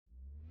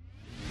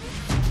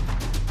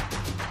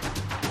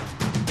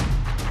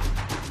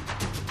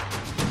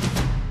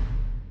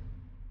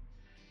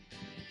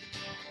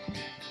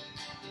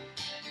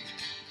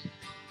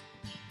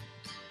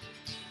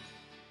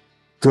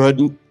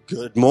Good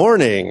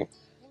morning.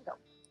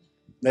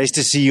 Nice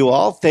to see you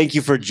all. Thank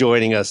you for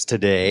joining us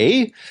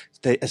today.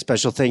 A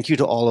special thank you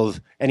to all of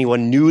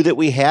anyone new that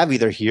we have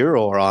either here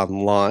or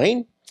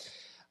online.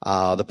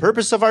 The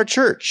purpose of our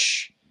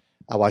church,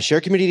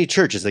 Washare Community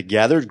Church, is a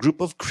gathered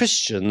group of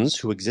Christians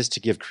who exist to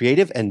give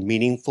creative and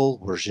meaningful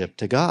worship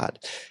to God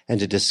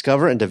and to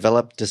discover and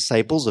develop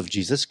disciples of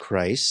Jesus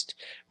Christ.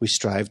 We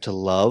strive to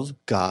love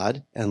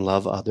God and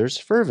love others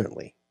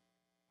fervently.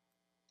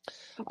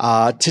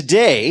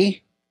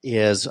 Today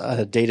is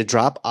a day to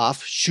drop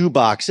off shoe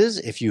boxes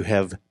if you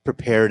have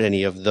prepared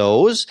any of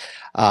those.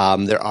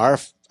 There are,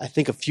 I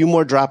think, a few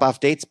more drop-off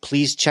dates.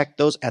 Please check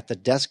those at the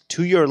desk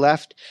to your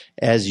left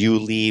as you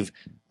leave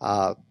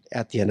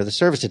at the end of the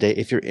service today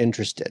if you're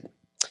interested.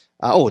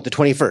 The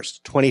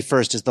 21st.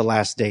 21st is the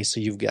last day, so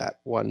you've got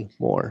one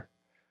more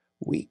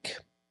week.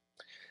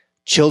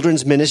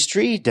 Children's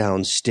ministry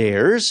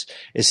downstairs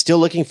is still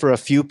looking for a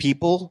few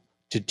people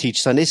to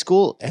teach Sunday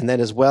school, and then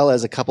as well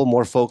as a couple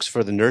more folks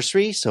for the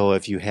nursery. So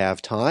if you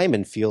have time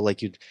and feel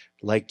like you'd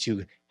like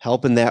to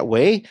help in that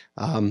way,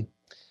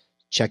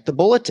 check the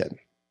bulletin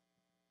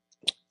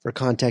for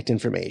contact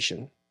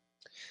information.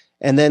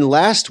 And then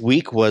last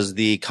week was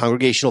the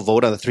congregational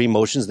vote on the three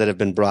motions that have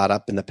been brought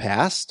up in the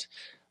past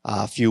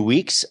few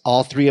weeks.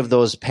 All three of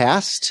those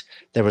passed.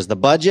 There was the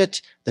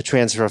budget, the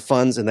transfer of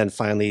funds, and then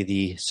finally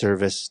the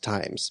service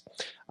times.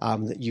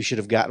 You should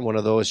have gotten one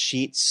of those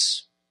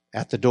sheets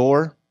at the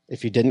door.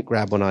 If you didn't,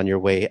 grab one on your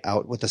way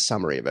out with a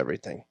summary of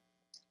everything.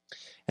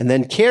 And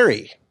then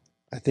Carrie,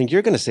 I think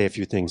you're going to say a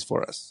few things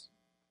for us.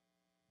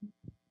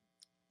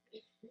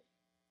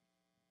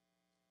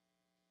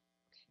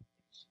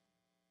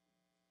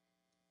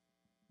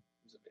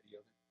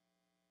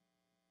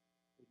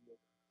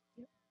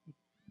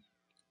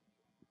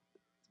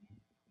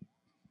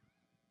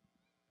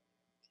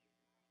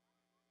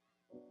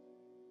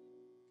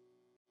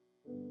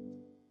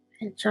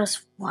 In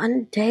just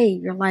one day,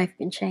 your life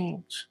can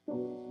change.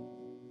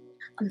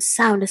 I'm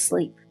sound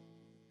asleep.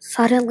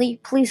 Suddenly,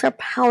 police are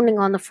pounding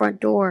on the front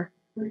door.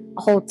 I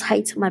hold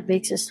tight to my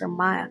big sister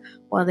Maya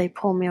while they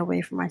pull me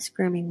away from my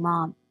screaming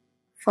mom.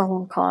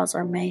 Phone calls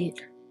are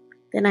made.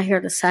 Then I hear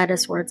the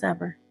saddest words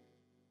ever.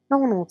 No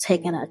one will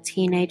take in a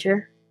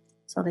teenager,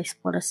 so they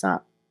split us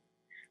up.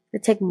 They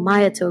take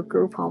Maya to a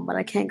group home, but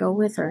I can't go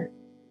with her.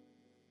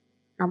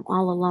 I'm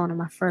all alone in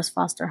my first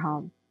foster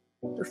home.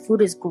 The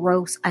food is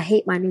gross. I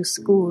hate my new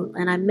school,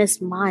 and I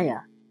miss Maya.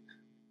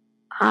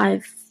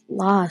 I've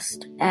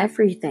lost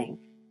everything.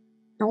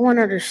 No one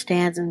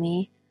understands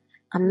me.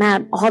 I'm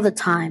mad all the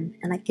time,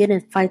 and I get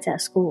in fights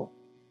at school.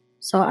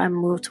 So I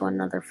moved to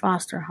another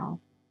foster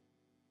home.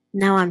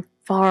 Now I'm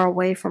far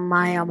away from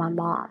Maya and my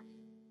mom.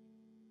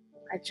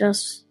 I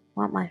just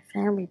want my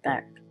family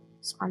back,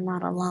 so I'm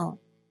not alone.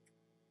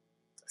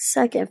 The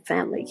second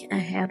family can't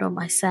handle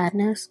my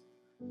sadness,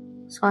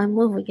 so I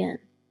move again.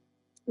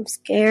 I'm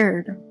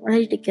scared,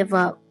 ready to give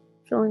up,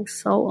 feeling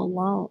so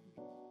alone.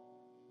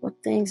 Will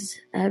things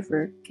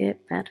ever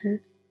get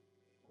better?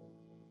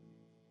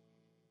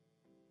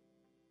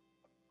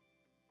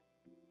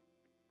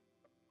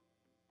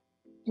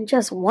 In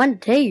just one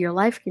day, your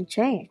life can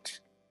change.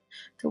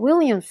 The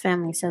Williams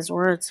family says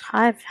words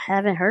I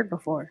haven't heard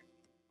before.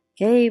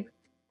 Gabe,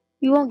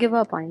 we won't give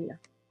up on you.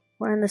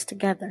 We're in this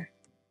together.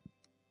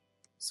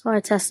 So I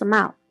test them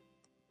out.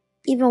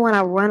 Even when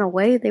I run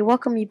away, they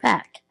welcome me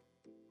back.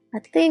 I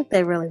think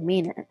they really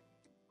mean it.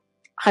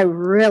 I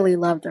really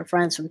love their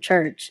friends from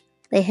church.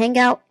 They hang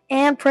out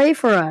and pray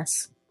for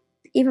us.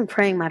 Even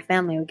praying my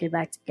family will get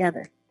back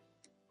together.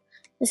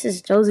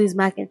 Mrs. Josie's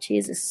mac and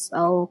cheese is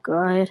so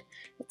good.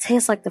 It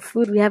tastes like the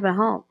food we have at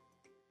home.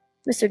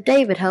 Mr.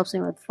 David helps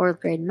me with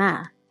 4th grade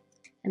math.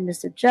 And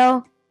Mr.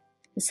 Joe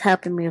is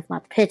helping me with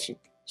my pitching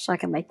so I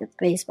can make the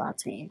baseball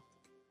team.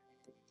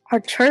 Our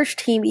church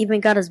team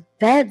even got us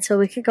beds so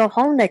we could go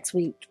home next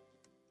week.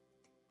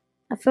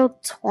 I feel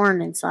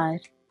torn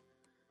inside.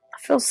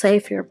 I feel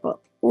safe here, but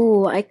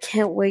I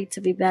can't wait to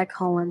be back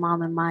home with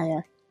Mom and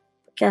Maya.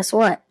 But guess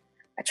what?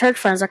 Our church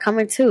friends are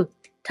coming too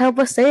to help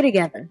us stay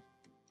together.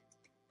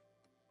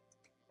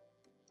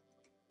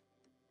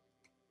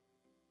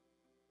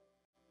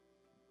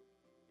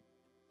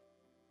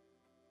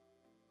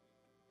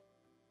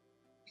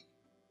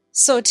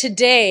 So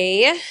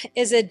today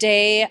is a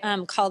day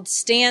called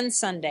Stand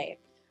Sunday,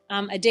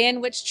 a day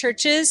in which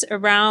churches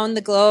around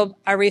the globe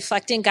are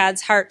reflecting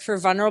God's heart for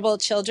vulnerable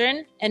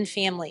children and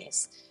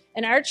families.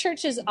 And our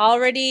church is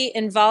already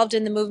involved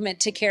in the movement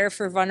to care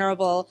for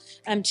vulnerable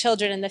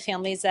children and the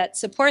families that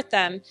support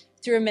them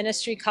through a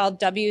ministry called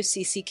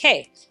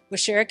WCCK,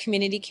 Washare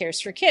Community Cares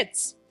for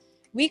Kids.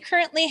 We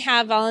currently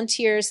have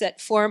volunteers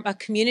that form a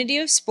community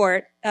of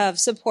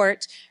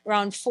support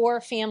around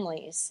 4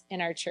 families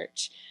in our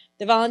church.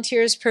 The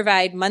volunteers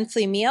provide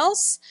monthly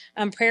meals,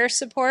 prayer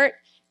support,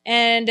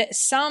 and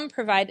some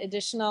provide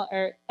additional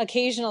or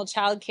occasional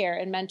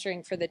childcare and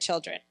mentoring for the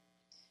children.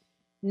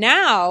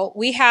 Now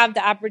we have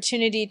the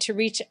opportunity to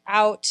reach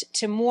out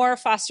to more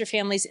foster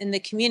families in the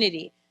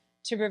community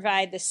to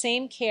provide the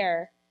same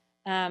care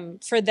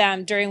for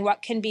them during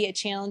what can be a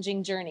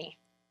challenging journey.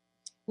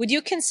 Would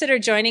you consider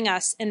joining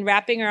us in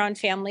wrapping around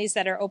families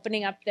that are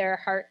opening up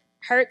their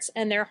hearts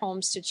and their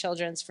homes to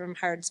children from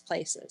hard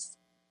places?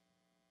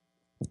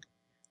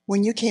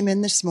 When you came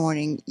in this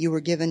morning, you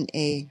were given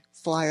a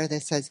flyer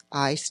that says,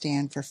 I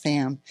stand for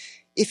FAM.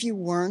 If you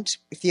weren't,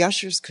 if the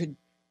ushers could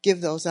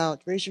give those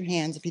out, raise your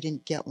hands if you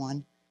didn't get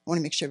one. I want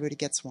to make sure everybody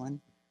gets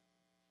one.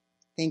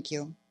 Thank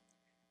you.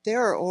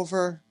 There are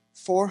over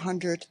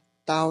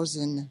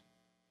 400,000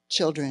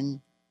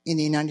 children in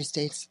the United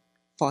States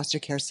foster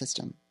care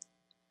system.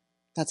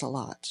 That's a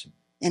lot.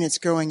 And it's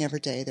growing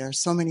every day. There are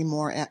so many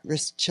more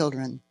at-risk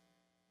children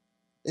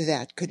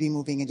that could be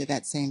moving into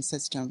that same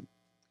system.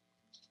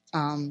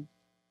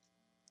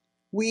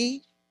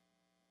 We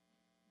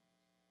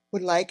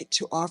would like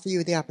to offer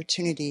you the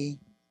opportunity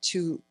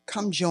to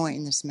come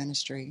join this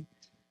ministry.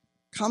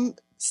 Come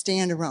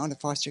stand around a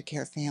foster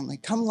care family.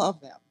 Come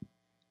love them.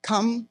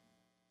 Come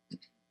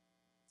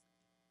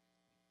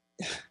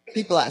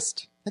be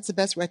blessed. That's the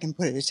best way I can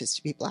put it, is just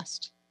to be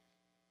blessed.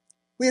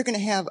 We are going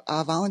to have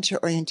a volunteer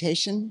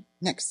orientation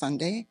next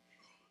Sunday.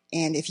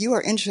 And if you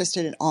are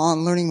interested at all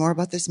in learning more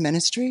about this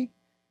ministry,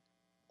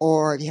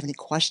 or if you have any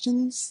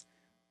questions,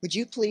 would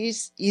you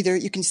please either,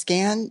 you can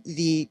scan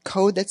the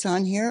code that's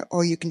on here,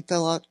 or you can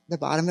fill out the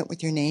bottom of it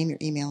with your name, your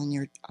email, and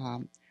your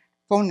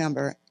phone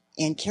number.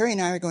 And Carrie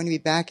and I are going to be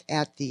back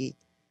at the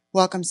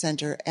Welcome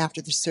Center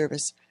after the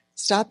service.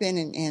 Stop in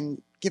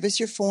and give us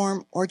your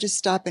form, or just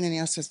stop in and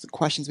ask us the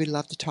questions. We'd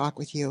love to talk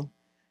with you.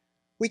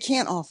 We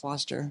can't all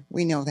foster,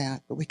 we know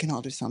that, but we can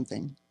all do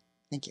something.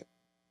 Thank you.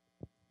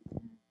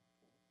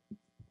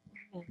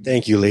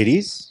 Thank you,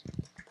 ladies.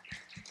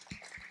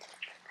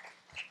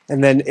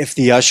 And then if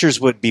the ushers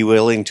would be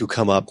willing to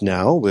come up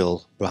now,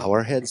 we'll bow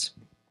our heads.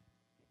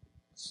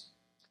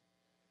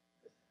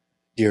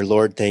 Dear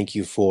Lord, thank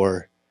you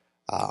for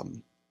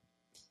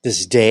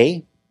this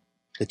day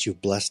that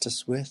you've blessed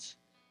us with,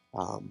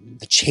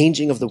 the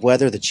changing of the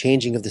weather, the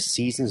changing of the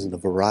seasons, and the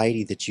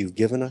variety that you've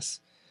given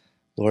us.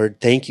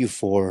 Lord, thank you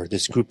for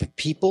this group of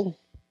people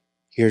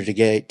here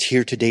today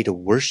to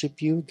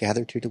worship you,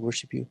 gathered here to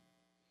worship you.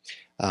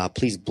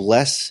 Please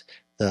bless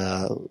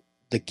the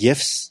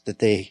gifts that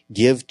they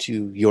give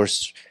to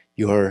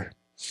your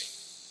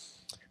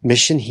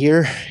mission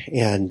here,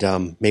 and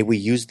may we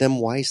use them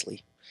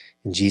wisely.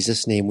 In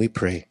Jesus' name we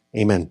pray.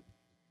 Amen.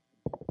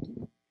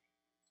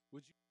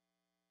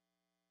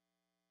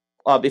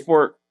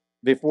 Before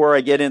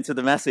I get into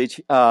the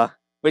message,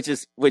 which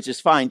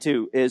is fine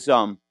too, is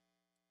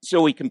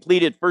so we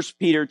completed 1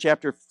 Peter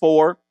chapter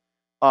 4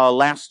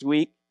 last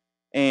week,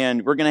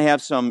 and we're going to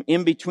have some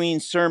in-between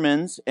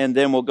sermons, and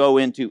then we'll go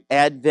into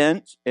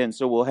Advent, and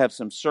so we'll have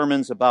some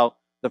sermons about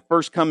the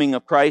first coming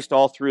of Christ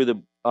all through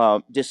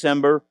the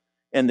December,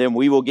 and then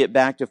we will get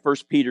back to 1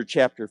 Peter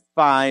chapter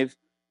 5,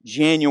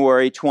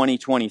 January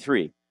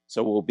 2023.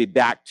 So we'll be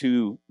back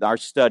to our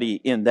study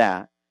in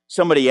that.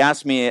 Somebody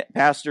asked me,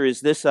 Pastor,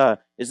 is this a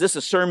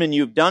sermon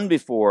you've done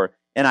before?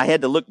 And I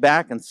had to look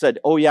back and said,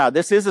 oh yeah,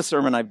 this is a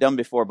sermon I've done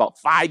before about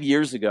 5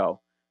 years ago.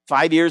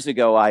 5 years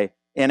ago,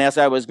 and as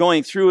I was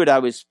going through it, I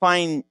was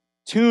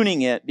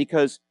fine-tuning it,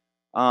 because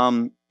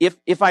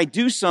if I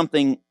do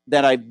something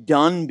that I've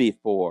done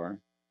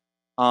before,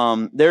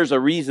 there's a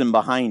reason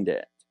behind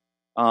it.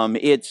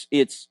 It's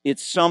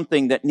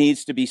something that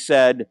needs to be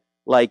said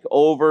like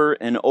over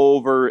and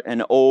over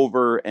and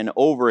over and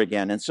over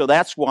again. And so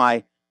that's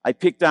why I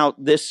picked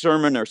out this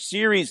sermon or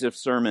series of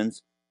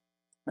sermons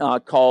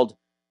called,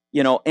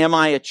 Am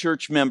I a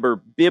Church Member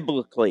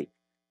Biblically?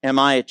 Am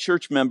I a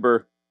church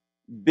member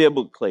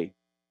biblically?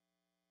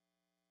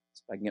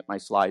 See if I can get my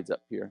slides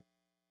up here.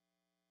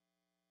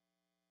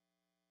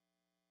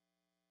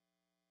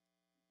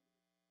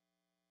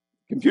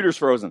 Computer's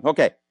frozen.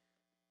 Okay.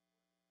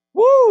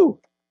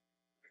 Woo!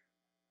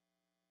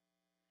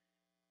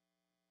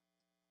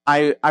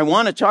 I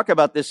want to talk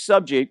about this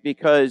subject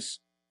because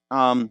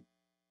even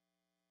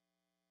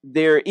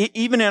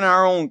in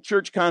our own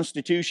church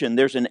constitution,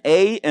 there's an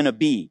A and a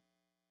B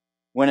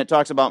when it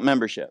talks about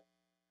membership.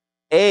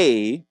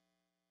 A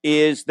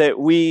is that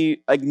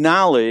we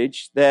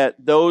acknowledge that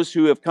those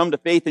who have come to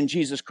faith in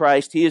Jesus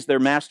Christ, He is their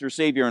Master,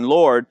 Savior, and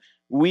Lord.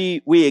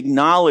 We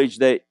acknowledge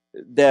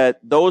that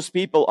those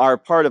people are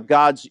part of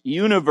God's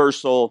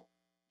universal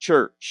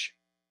church,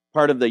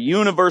 part of the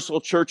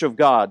universal church of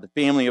God,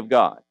 the family of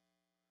God.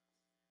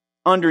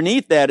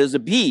 Underneath that is a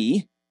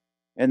B,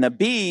 and the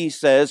B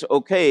says,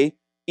 okay,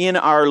 in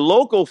our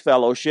local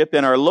fellowship,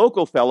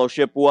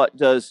 what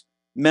does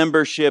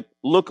membership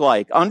look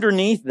like?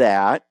 Underneath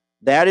that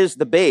is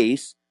the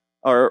base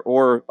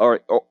or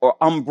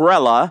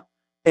umbrella,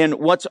 and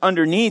what's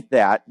underneath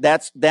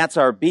that's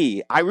our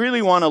B. I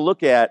really want to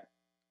look at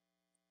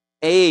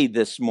A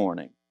this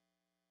morning.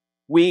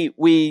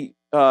 When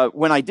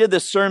I did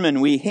this sermon,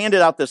 we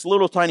handed out this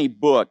little tiny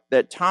book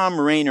that Tom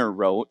Rainer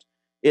wrote.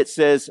 It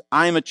says,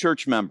 I'm a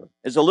church member.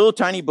 It's a little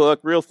tiny book,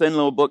 real thin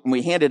little book, and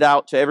we handed it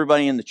out to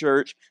everybody in the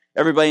church.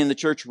 Everybody in the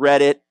church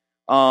read it,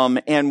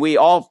 and we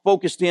all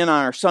focused in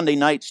on our Sunday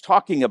nights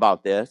talking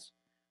about this.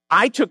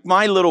 I took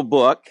my little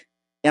book,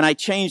 and I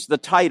changed the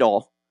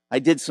title. I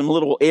did some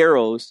little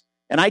arrows,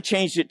 And I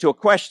changed it to a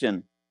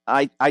question.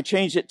 I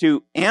changed it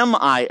to, am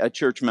I a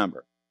church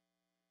member?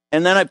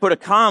 And then I put a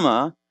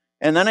comma,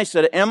 and then I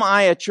said, am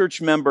I a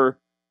church member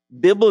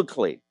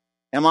biblically?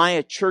 Am I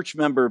a church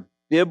member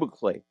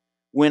biblically?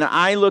 When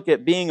I look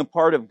at being a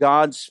part of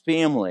God's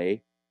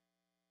family,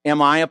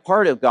 am I a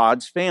part of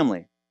God's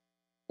family?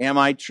 Am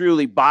I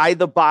truly, by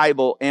the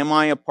Bible, am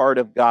I a part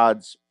of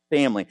God's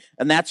family?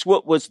 And that's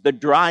what was the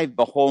drive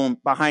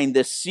behind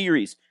this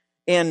series.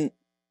 And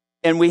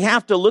we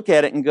have to look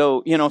at it and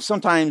go,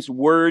 sometimes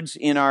words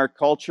in our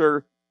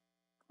culture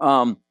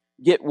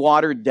get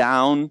watered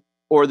down,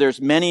 or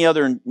there's many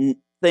other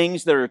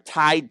things that are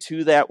tied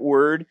to that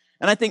word.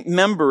 And I think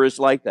member is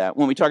like that.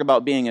 When we talk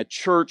about being a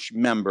church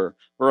member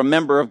or a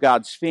member of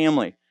God's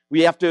family,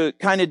 we have to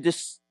kind of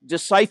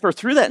decipher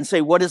through that and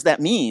say, what does that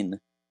mean?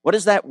 What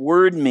does that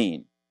word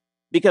mean?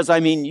 Because,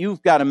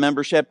 you've got a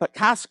membership at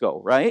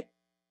Costco, right?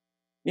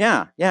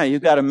 Yeah,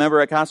 you've got a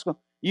member at Costco.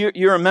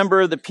 You're a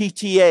member of the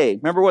PTA.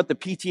 Remember what the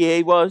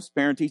PTA was?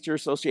 Parent Teacher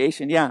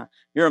Association? Yeah,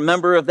 you're a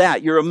member of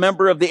that. You're a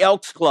member of the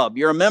Elks Club.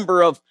 You're a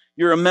member.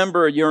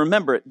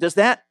 Is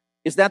that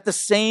the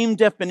same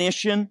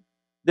definition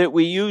that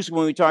we use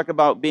when we talk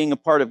about being a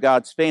part of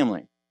God's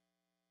family?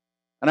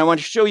 And I want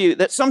to show you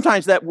that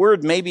sometimes that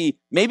word, maybe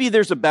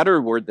there's a better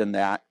word than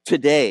that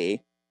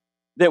today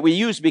that we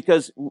use,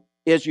 because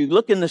as you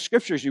look in the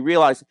scriptures, you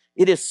realize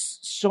it is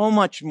so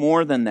much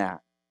more than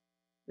that.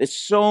 It's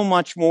so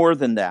much more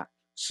than that.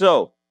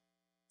 So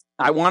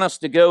I want us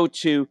to go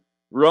to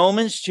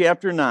Romans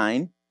chapter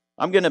 9.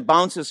 I'm going to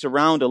bounce this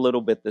around a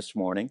little bit this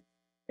morning.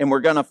 And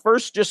we're going to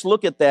first just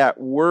look at that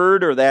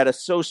word or that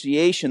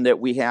association that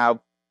we have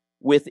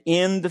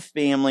within the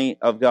family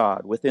of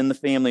God, within the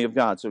family of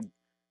God. So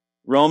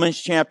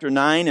Romans chapter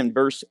 9 and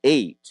verse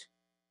 8.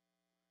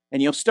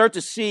 And you'll start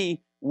to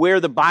see where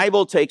the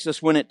Bible takes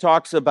us when it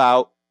talks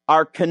about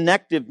our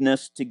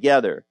connectiveness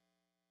together.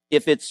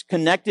 If it's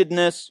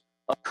connectedness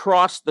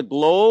across the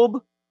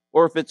globe,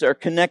 or if it's our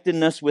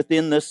connectedness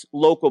within this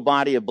local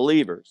body of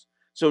believers.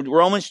 So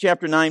Romans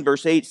chapter 9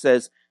 verse 8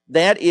 says,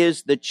 that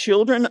is, the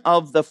children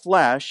of the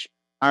flesh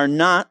are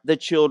not the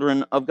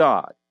children of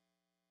God.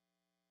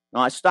 Now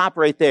I stop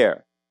right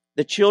there.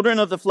 The children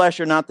of the flesh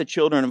are not the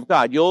children of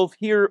God. You'll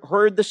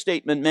heard the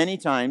statement many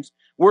times,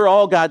 we're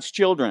all God's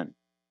children.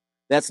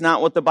 That's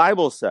not what the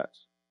Bible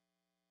says.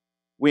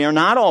 We are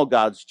not all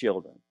God's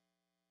children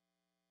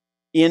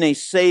in a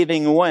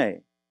saving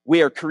way.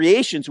 We are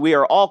creations. We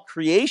are all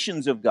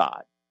creations of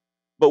God,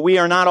 but we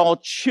are not all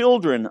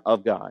children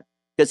of God,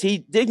 because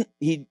he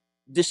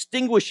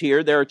distinguished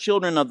here. There are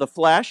children of the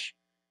flesh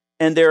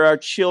and there are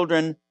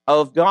children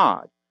of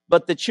God,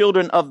 but the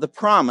children of the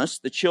promise,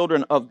 the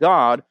children of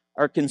God,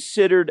 are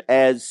considered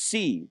as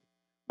seed.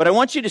 But I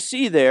want you to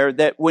see there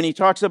that when he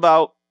talks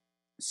about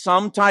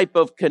some type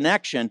of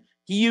connection,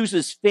 he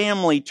uses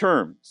family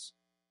terms.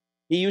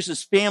 He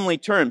uses family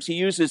terms. He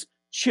uses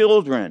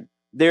children.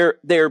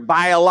 They're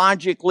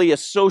biologically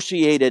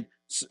associated.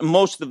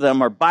 Most of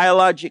them are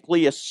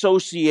biologically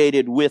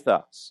associated with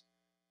us.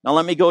 Now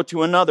let me go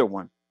to another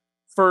one.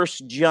 1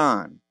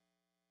 John.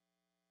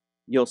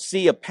 You'll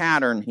see a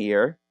pattern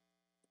here.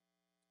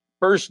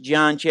 1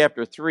 John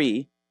chapter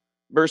 3,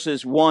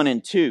 verses 1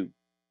 and 2.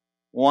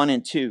 1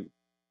 and 2.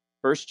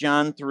 1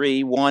 John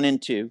 3, 1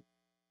 and 2.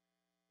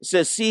 It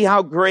says, see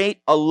how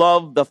great a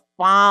love the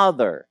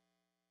Father.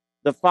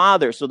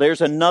 So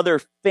there's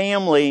another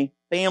family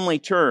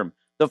term.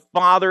 The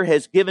Father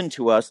has given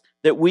to us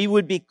that we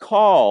would be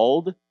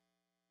called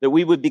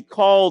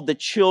the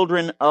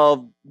children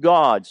of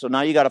God. So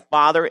now you got a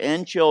father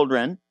and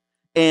children,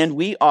 and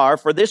we are.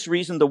 For this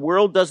reason, the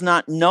world does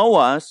not know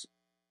us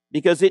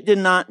because it did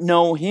not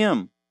know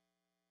him.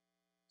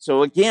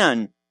 So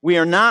again, we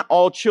are not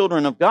all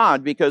children of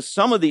God because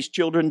some of these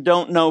children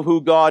don't know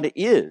who God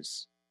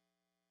is.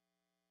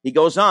 He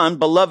goes on,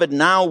 beloved,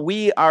 now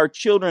we are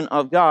children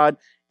of God,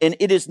 and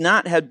it is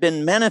not have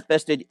been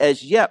manifested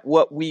as yet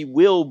what we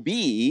will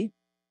be.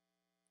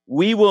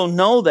 We will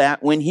know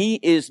that when he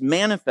is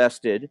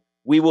manifested,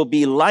 we will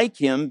be like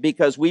him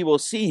because we will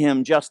see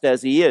him just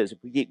as he is. If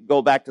we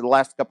go back to the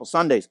last couple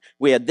Sundays,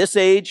 we had this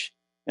age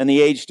and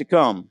the age to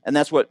come. And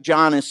that's what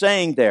John is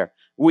saying there.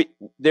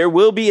 There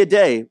will be a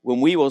day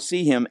when we will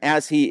see him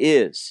as he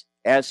is.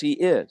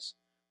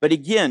 But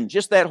again,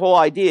 just that whole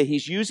idea,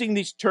 he's using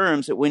these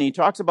terms that when he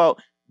talks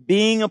about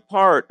being a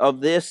part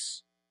of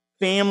this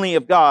family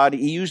of God,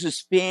 he uses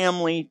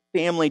family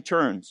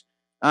terms.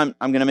 I'm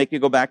going to make you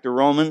go back to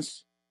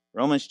Romans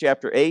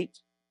chapter 8.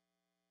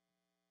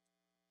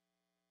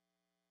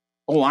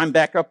 Oh, I'm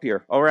back up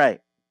here. All right.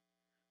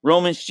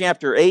 Romans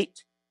chapter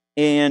 8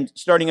 and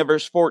starting at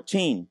verse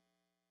 14.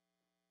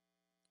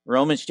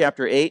 Romans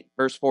chapter 8,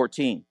 verse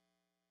 14.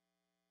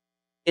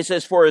 It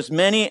says, for as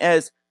many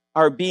as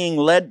are being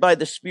led by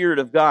the Spirit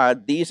of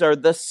God, these are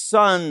the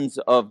sons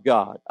of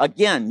God.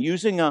 Again,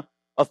 using a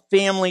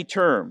family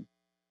term.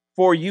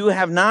 For you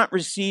have not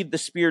received the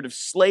spirit of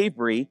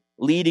slavery,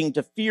 leading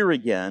to fear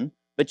again,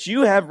 but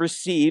you have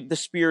received the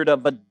spirit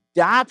of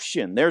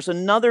adoption. There's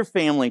another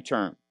family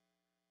term.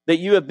 That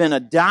you have been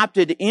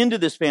adopted into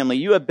this family.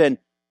 You have been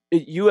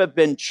you have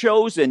been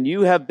chosen,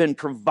 you have been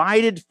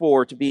provided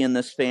for to be in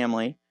this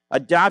family.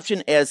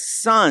 Adoption as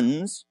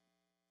sons,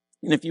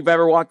 and if you've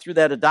ever walked through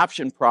that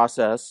adoption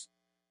process,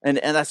 and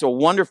that's a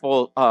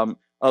wonderful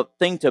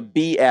thing to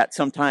be at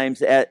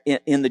sometimes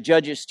in the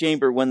judge's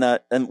chamber when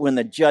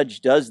the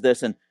judge does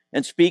this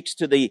and speaks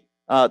to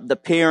the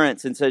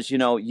parents and says,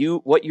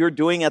 what you're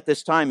doing at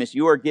this time is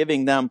you are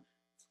giving them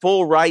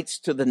full rights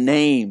to the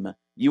name.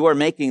 You are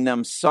making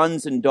them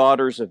sons and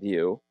daughters of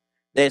you.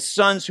 They're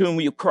sons whom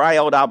you cry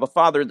out, Abba,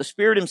 Father. The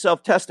Spirit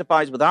himself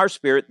testifies with our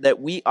spirit that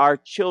we are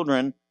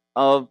children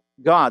of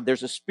God.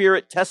 There's a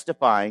spirit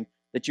testifying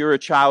that you're a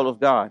child of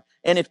God.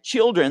 And if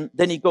children,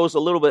 then he goes a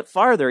little bit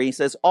farther. He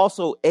says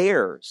also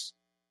heirs.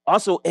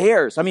 Also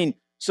heirs. I mean,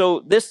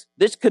 so this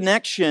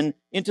connection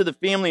into the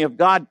family of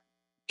God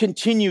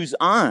continues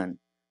on.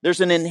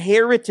 There's an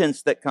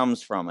inheritance that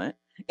comes from it.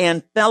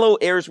 And fellow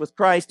heirs with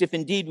Christ, if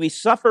indeed we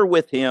suffer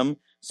with him,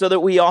 so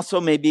that we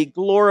also may be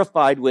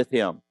glorified with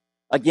him.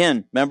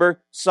 Again,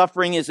 remember,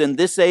 suffering is in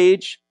this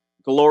age,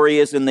 glory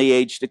is in the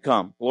age to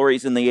come. Glory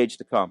is in the age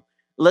to come.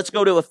 Let's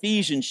go to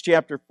Ephesians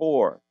chapter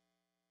 4.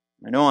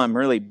 I know I'm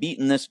really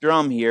beating this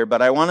drum here,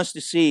 but I want us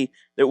to see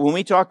that when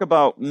we talk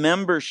about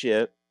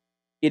membership,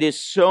 it is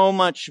so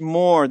much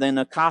more than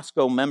a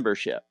Costco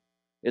membership.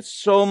 It's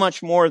so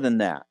much more than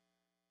that.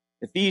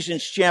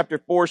 Ephesians chapter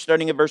 4,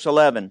 starting at verse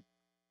 11.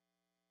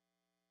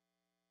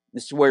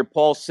 This is where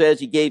Paul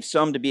says he gave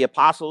some to be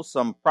apostles,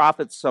 some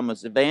prophets, some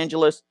as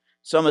evangelists,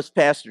 some as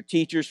pastor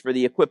teachers for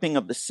the equipping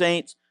of the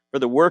saints, for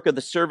the work of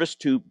the service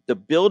to the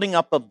building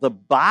up of the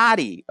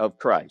body of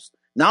Christ.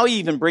 Now he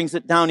even brings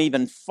it down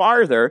even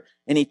farther,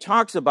 and he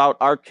talks about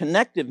our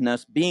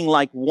connectiveness being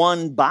like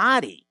one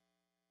body,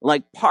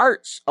 like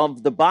parts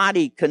of the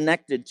body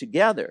connected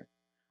together,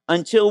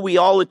 until we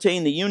all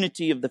attain the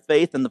unity of the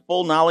faith and the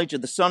full knowledge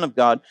of the Son of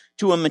God,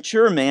 to a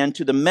mature man,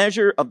 to the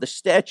measure of the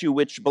stature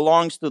which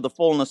belongs to the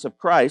fullness of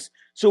Christ.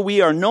 So we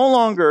are no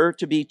longer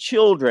to be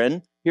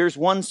children. Here's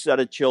one set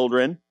of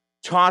children,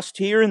 tossed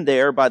here and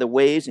there by the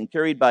waves and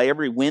carried by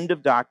every wind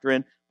of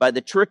doctrine, by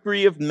the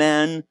trickery of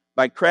men,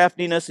 by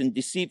craftiness and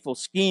deceitful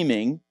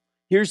scheming.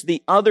 Here's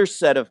the other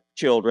set of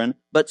children,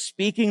 but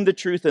speaking the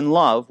truth in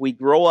love, we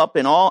grow up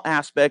in all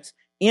aspects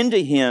into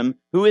him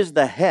who is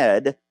the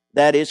head,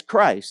 that is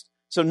Christ.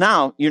 So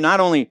now you're not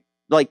only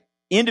like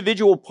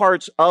individual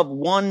parts of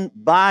one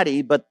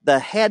body, but the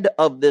head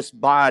of this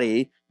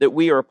body that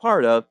we are a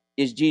part of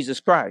is Jesus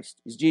Christ.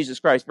 Is Jesus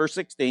Christ. Verse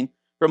 16,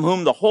 from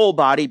whom the whole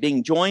body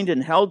being joined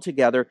and held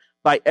together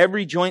by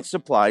every joint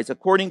supplies,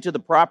 according to the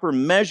proper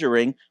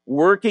measuring,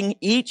 working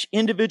each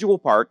individual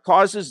part,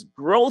 causes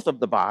growth of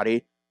the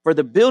body for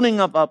the building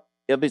up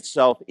of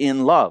itself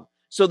in love.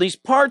 So these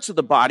parts of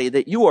the body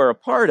that you are a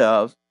part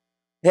of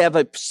have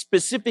a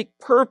specific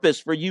purpose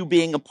for you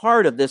being a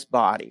part of this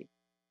body.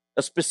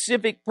 A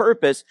specific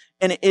purpose,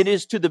 and it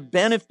is to the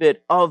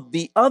benefit of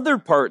the other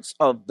parts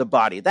of the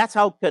body. That's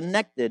how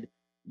connected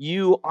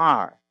you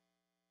are.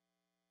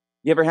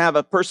 You ever have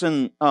a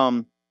person,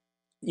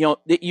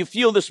 you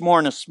feel this more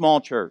in a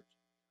small church.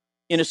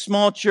 In a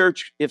small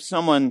church, if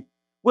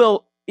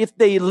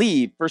they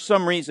leave for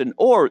some reason,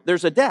 or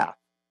there's a death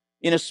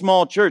in a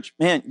small church,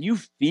 man, you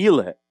feel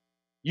it.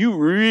 You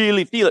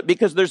really feel it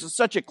because there's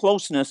such a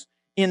closeness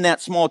in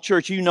that small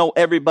church. You know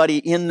everybody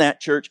in that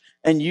church,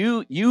 and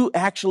you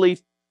actually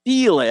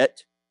feel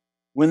it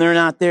when they're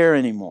not there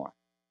anymore,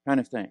 kind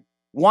of thing.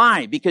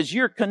 Why? Because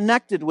you're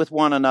connected with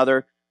one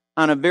another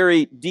on a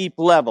very deep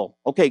level.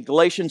 Okay,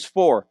 Galatians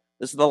 4.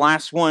 This is the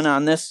last one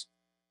on this.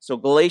 So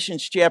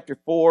Galatians chapter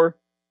 4,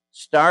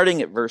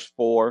 starting at verse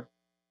 4.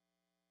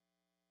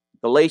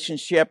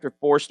 Galatians chapter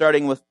 4,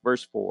 starting with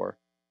verse 4.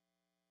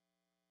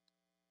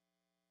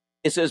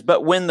 It says,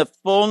 but when the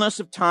fullness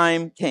of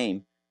time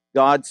came,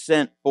 God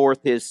sent forth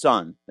his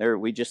son. There,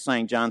 we just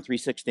sang John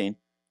 3:16.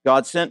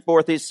 God sent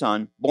forth his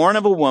son, born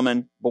of a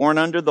woman, born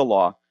under the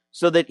law,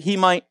 so that he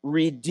might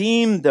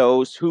redeem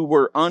those who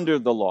were under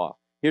the law.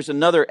 Here's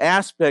another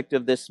aspect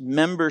of this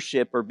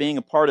membership or being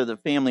a part of the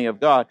family of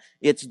God.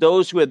 It's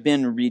those who have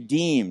been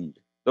redeemed,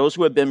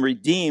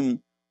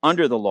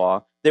 under the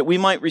law, that we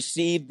might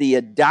receive the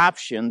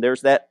adoption.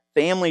 There's that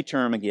family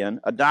term again,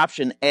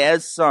 adoption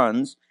as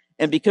sons.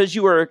 And because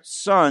you are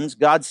sons,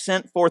 God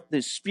sent forth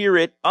the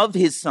Spirit of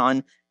his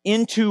Son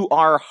into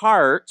our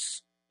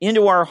hearts,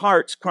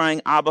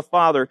 crying, Abba,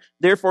 Father.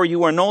 Therefore,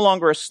 you are no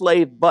longer a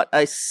slave, but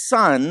a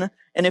son.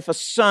 And if a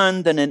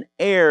son, then an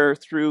heir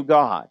through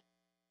God.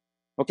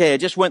 Okay, I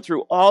just went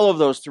through all of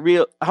those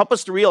to help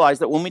us to realize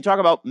that when we talk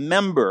about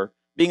member,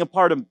 being a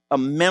part of a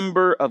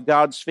member of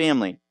God's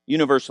family,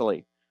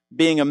 universally,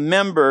 being a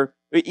member,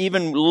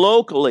 even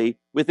locally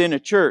within a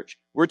church,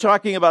 we're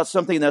talking about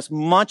something that's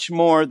much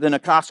more than a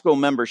Costco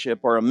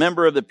membership or a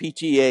member of the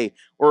PTA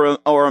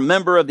or a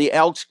member of the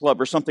Elks Club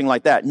or something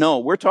like that. No,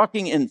 we're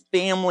talking in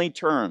family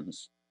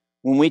terms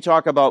when we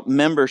talk about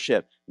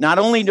membership. Not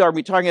only are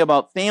we talking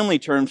about family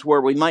terms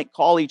where we might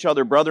call each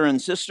other brother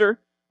and sister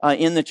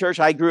in the church.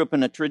 I grew up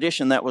in a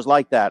tradition that was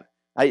like that.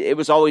 It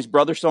was always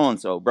brother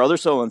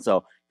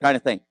so-and-so kind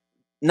of thing.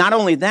 Not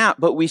only that,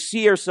 but we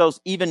see ourselves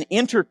even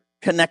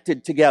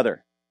connected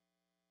together.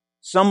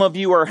 Some of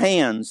you are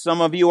hands,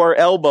 some of you are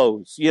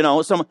elbows,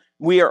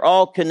 we are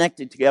all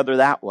connected together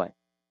that way.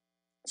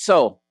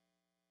 So,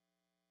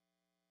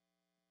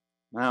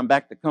 now I'm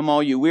back to come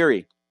all you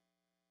weary.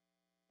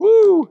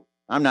 Woo!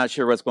 I'm not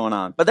sure what's going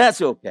on, but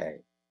that's okay.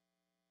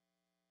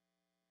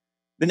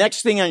 The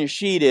next thing on your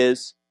sheet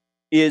is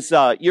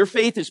your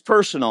faith is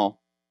personal.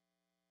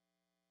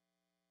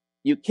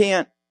 You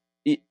can't,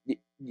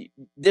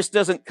 this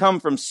doesn't come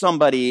from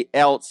somebody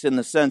else in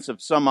the sense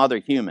of some other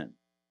human.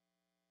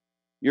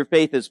 Your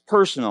faith is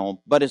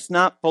personal, but it's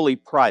not fully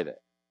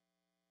private.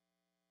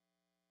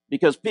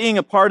 Because being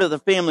a part of the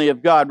family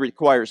of God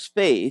requires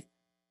faith,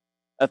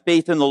 a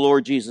faith in the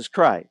Lord Jesus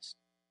Christ.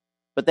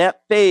 But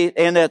that faith,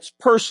 and that's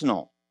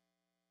personal,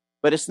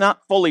 but it's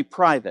not fully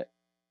private.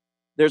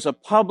 There's a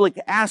public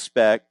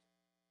aspect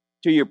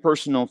to your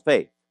personal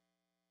faith.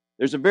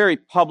 There's a very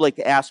public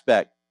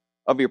aspect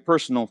of your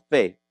personal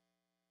faith.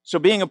 So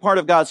being a part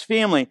of God's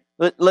family,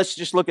 let's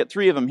just look at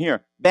three of them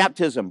here.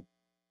 Baptism.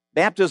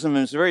 Baptism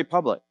is very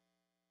public.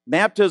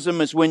 Baptism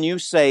is when you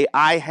say,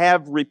 I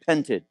have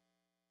repented.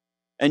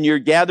 And you're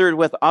gathered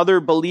with other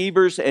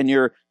believers and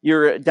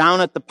you're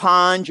down at the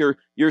pond,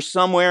 you're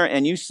somewhere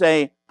and you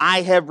say,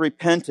 I have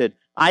repented.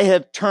 I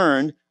have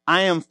turned.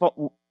 I am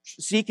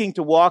seeking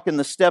to walk in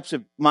the steps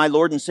of my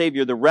Lord and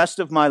Savior the rest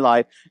of my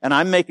life. And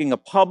I'm making a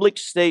public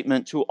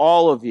statement to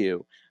all of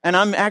you. And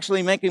I'm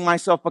actually making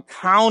myself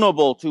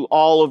accountable to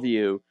all of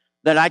you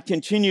that I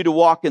continue to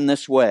walk in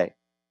this way.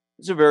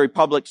 It's a very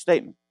public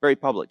statement, very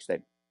public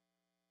statement.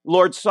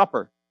 Lord's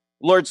Supper.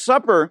 Lord's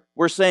Supper,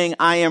 we're saying,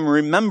 I am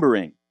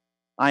remembering.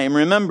 I am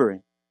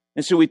remembering.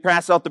 And so we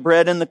pass out the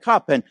bread and the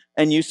cup,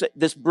 and you say,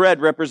 this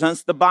bread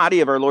represents the body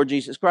of our Lord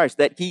Jesus Christ,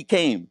 that He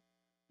came,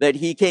 that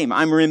He came.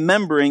 I'm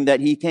remembering that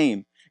He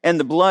came. And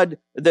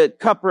the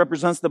cup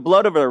represents the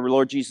blood of our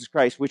Lord Jesus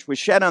Christ, which was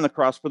shed on the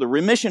cross for the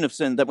remission of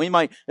sin, that we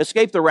might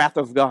escape the wrath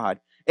of God.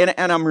 And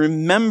I'm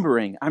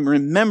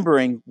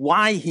remembering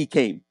why He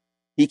came.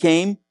 He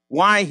came,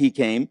 why He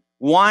came,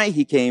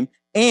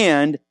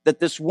 and that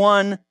this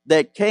one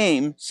that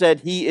came said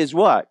He is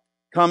what?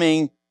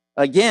 Coming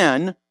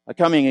again.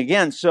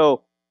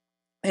 So,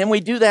 and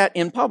we do that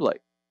in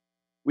public.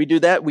 We do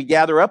that, we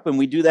gather up and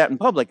we do that in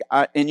public.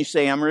 And you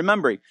say, I'm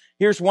remembering.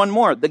 Here's one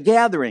more, the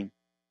gathering.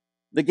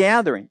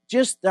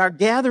 Just our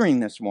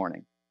gathering this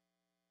morning.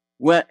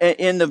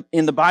 In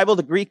the Bible,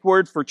 the Greek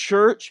word for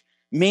church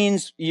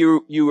means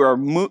you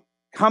are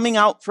coming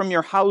out from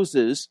your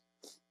houses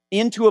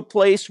into a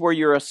place where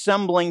you're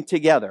assembling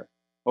together.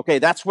 Okay,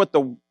 that's what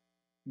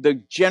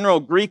the general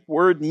Greek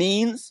word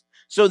means.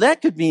 So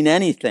that could mean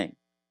anything.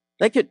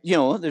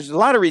 There's a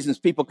lot of reasons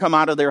people come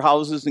out of their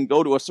houses and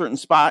go to a certain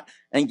spot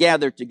and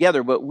gather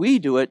together, but we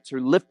do it to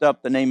lift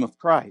up the name of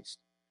Christ.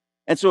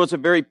 And so it's a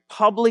very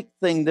public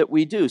thing that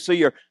we do. So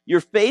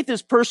your faith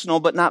is personal,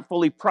 but not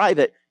fully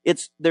private.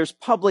 There's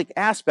public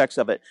aspects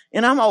of it.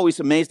 And I'm always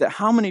amazed at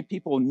how many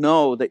people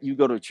know that you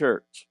go to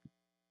church.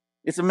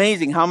 It's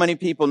amazing how many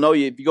people know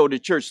you if you go to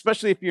church,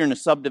 especially if you're in a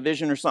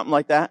subdivision or something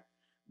like that.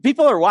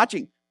 People are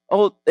watching.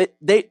 Oh,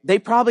 they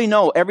probably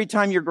know every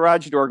time your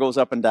garage door goes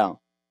up and down.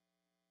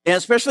 And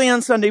especially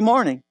on Sunday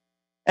morning.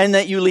 And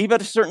that you leave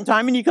at a certain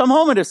time and you come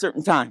home at a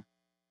certain time.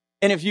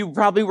 And if you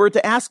probably were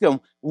to ask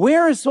them,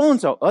 where is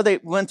so-and-so? Oh, they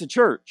went to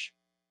church.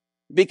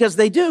 Because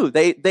they do.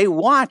 They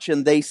watch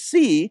and they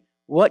see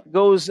what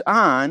goes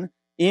on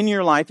in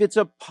your life. It's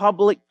a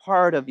public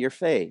part of your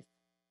faith.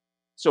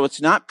 So it's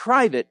not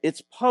private,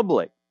 it's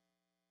public.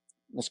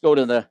 Let's go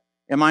to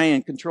am I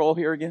in control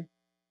here again?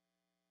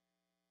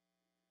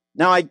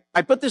 Now,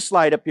 I put this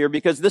slide up here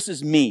because this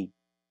is me.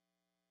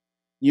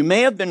 You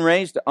may have been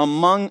raised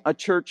among a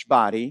church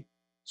body,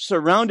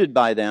 surrounded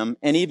by them,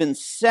 and even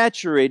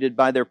saturated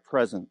by their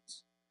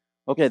presence.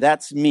 Okay,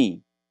 that's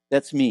me.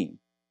 That's me.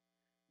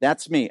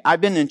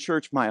 I've been in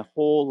church my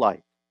whole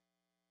life.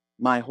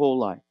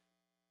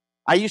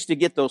 I used to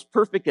get those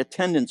perfect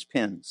attendance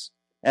pins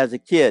as a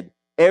kid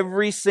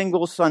every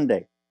single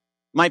Sunday.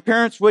 My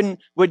parents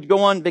would go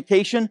on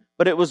vacation,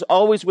 but it was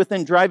always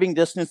within driving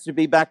distance to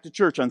be back to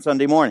church on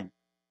Sunday morning.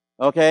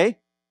 Okay?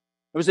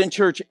 I was in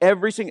church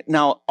every single...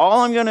 Now,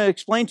 all I'm going to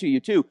explain to you,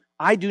 too,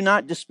 I do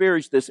not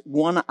disparage this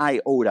one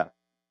iota.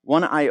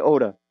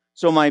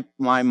 So my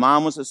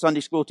mom was a Sunday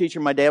school teacher.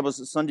 My dad was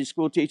a Sunday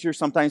school teacher.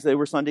 Sometimes they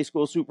were Sunday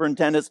school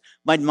superintendents.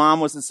 My mom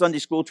was a Sunday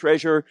school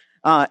treasurer.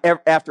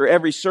 After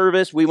every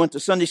service, we went to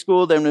Sunday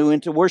school. Then we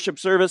went to worship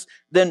service.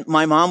 Then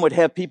my mom would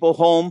have people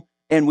home,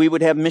 and we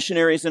would have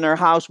missionaries in our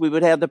house. We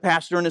would have the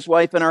pastor and his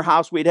wife in our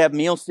house. We'd have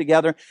meals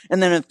together.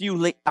 And then a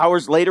few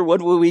hours later,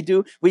 what would we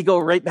do? We go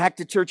right back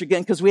to church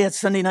again because we had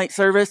Sunday night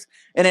service.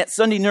 And at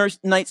Sunday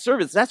night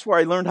service, that's where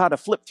I learned how to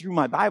flip through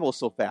my Bible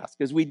so fast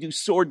because we do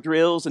sword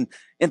drills and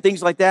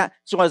things like that.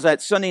 So I was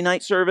at Sunday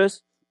night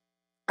service.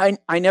 I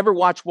never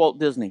watched Walt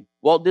Disney.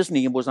 Walt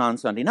Disney was on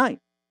Sunday night.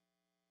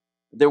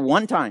 There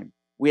one time,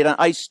 we had an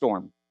ice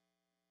storm.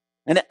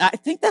 And I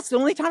think that's the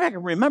only time I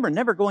can remember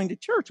never going to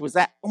church was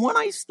that one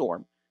ice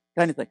storm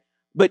kind of thing.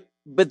 But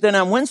then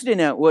on Wednesday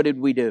night, what did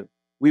we do?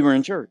 We were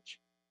in church.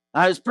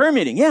 I was prayer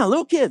meeting. Yeah,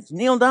 little kids,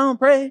 kneel down,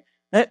 pray.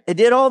 I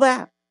did all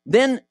that.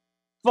 Then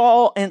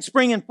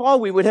spring and fall,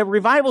 we would have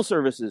revival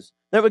services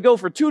that would go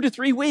for 2 to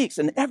 3 weeks.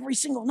 And every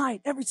single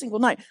night,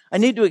 I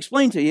need to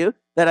explain to you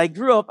that I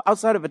grew up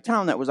outside of a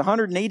town that was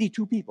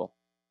 182 people.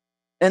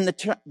 And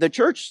the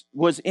church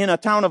was in a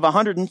town of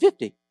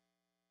 150.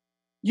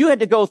 You had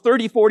to go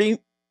 30, 40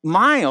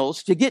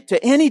 miles to get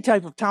to any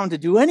type of town to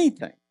do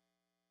anything.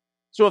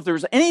 So if there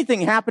was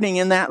anything happening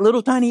in that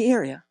little tiny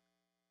area,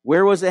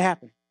 where was it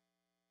happening?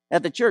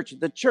 At the church.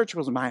 The church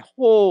was my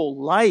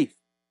whole life.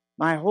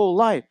 My whole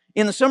life.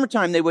 In the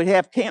summertime, they would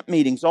have camp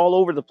meetings all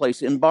over the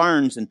place in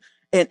barns and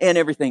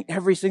everything.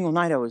 Every single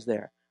night I was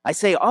there. I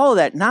say all of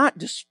that, not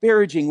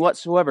disparaging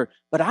whatsoever,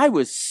 but I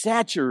was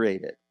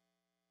saturated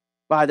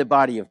by the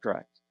body of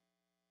Christ.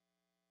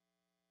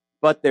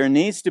 But there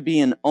needs to be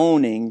an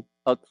owning,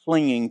 a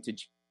clinging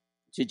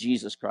to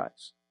Jesus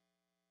Christ.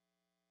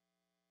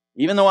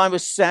 Even though I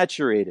was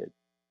saturated,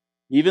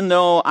 even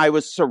though I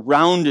was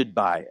surrounded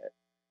by it,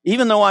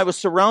 even though I was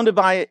surrounded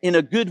by it in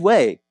a good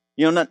way,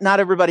 not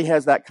everybody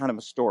has that kind of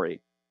a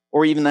story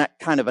or even that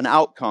kind of an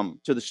outcome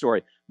to the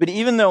story. But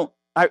even though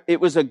it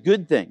was a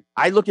good thing,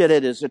 I look at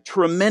it as a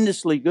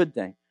tremendously good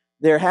thing.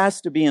 There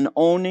has to be an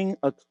owning,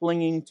 a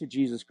clinging to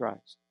Jesus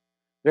Christ.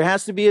 There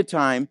has to be a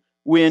time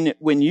when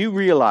you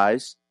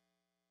realize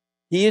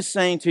he is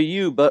saying to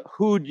you, but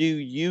who do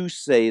you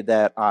say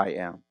that I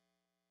am?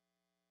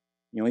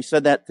 He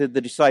said that to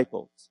the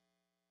disciples.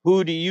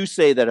 Who do you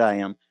say that I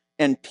am?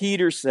 And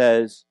Peter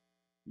says,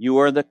 you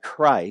are the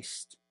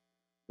Christ,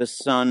 the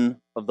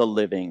Son of the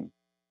living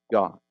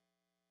God.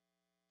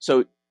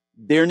 So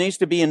there needs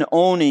to be an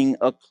owning,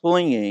 a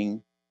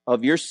clinging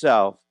of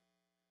yourself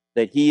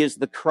that he is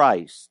the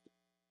Christ.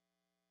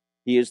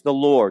 He is the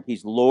Lord.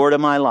 He's Lord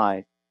of my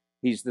life.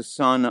 He's the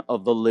Son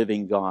of the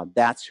living God.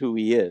 That's who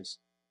he is.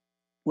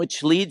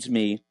 Which leads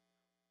me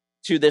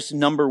to this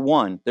number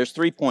one. There's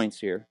 3 points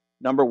here.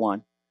 Number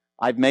one,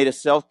 I've made a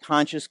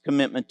self-conscious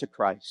commitment to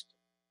Christ.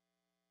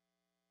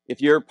 If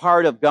you're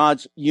part of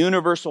God's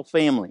universal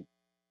family,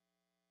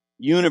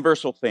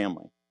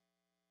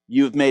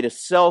 you've made a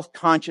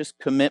self-conscious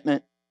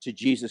commitment to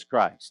Jesus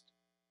Christ.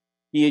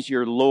 He is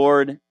your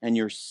Lord and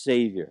your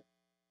Savior.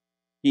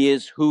 He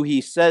is who he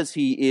says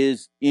he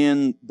is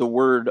in the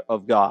Word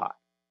of God.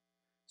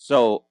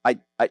 So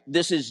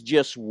this is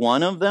just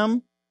one of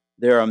them.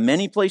 There are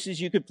many places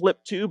you could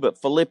flip to,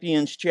 but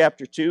Philippians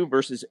chapter 2,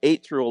 verses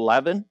 8 through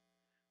 11,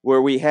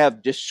 where we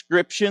have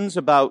descriptions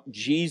about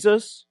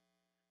Jesus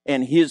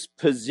and his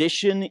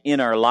position in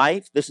our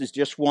life. This is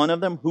just one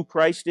of them, who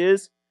Christ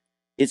is.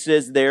 It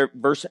says there,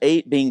 verse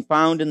 8, being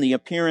found in the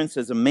appearance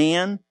as a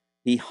man,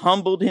 he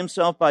humbled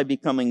himself by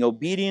becoming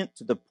obedient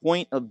to the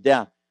point of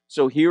death.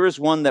 So here is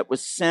one that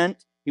was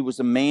sent. He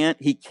was a man.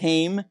 He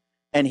came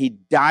and he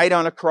died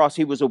on a cross.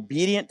 He was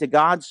obedient to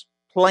God's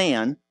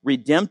plan,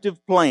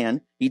 redemptive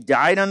plan. He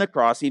died on the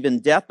cross, even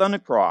death on the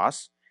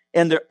cross.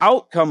 And the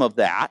outcome of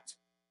that,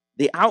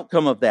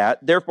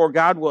 therefore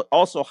God will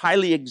also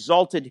highly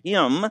exalted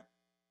him,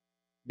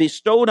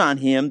 bestowed on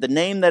him the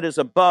name that is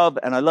above,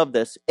 and I love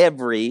this,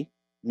 every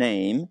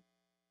name,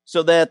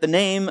 so that at the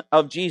name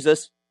of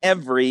Jesus,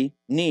 every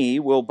knee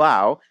will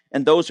bow,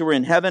 and those who are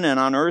in heaven and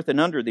on earth and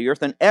under the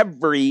earth, and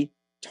every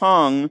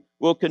tongue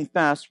will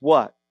confess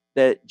what?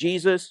 That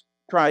Jesus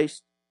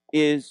Christ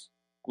is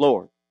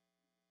Lord.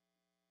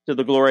 To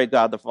the glory of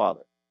God the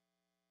Father.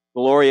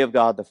 Glory of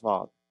God the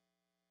Father.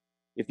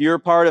 If you're a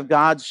part of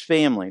God's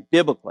family,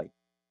 biblically,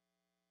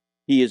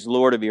 he is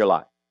Lord of your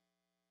life.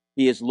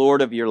 He is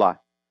Lord of your life.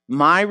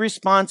 My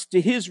response to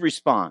his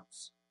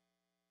response.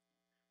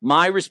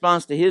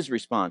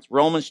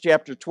 Romans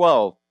chapter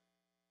 12.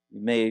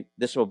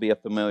 This will be a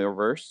familiar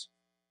verse.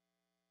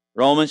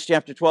 Romans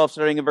chapter 12,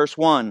 starting in verse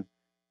 1.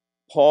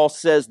 Paul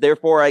says,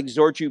 therefore I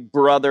exhort you,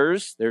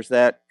 brothers, there's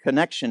that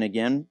connection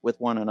again with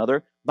one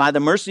another, by the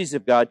mercies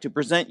of God, to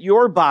present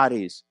your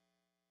bodies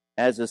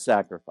as a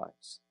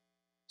sacrifice.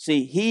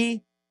 See,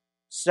 he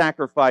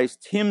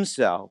sacrificed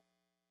himself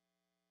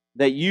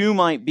that you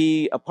might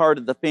be a part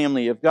of the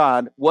family of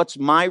God. What's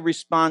my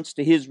response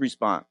to his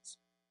response?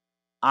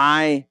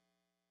 I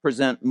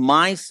present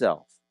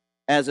myself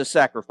as a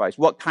sacrifice.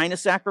 What kind of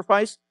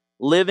sacrifice?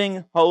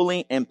 Living,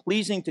 holy, and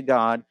pleasing to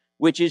God,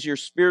 which is your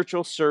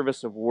spiritual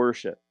service of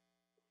worship.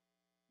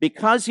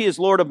 Because he is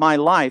Lord of my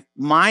life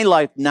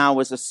now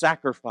is a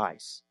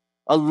sacrifice,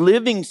 a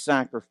living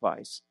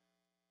sacrifice.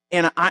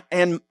 And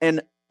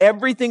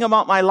everything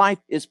about my life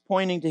is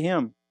pointing to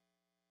him.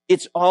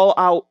 It's all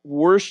out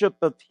worship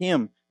of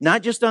him,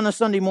 not just on a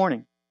Sunday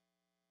morning,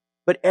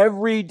 but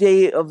every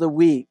day of the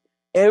week.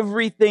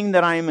 Everything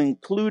that I am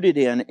included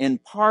in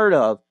and part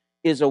of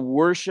is a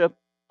worship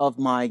of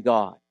my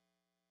God,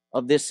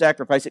 of this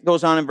sacrifice. It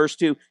goes on in verse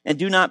 2, and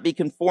do not be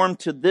conformed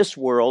to this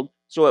world.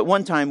 So at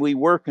one time we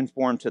were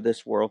conformed to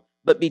this world,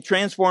 but be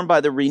transformed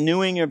by the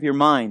renewing of your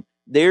mind.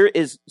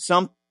 There's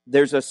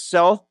a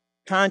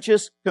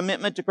self-conscious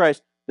commitment to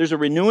Christ. There's a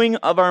renewing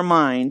of our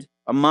mind,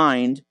 a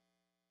mind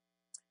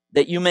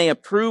that you may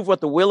approve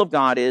what the will of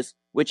God is,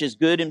 which is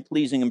good and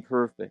pleasing and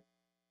perfect.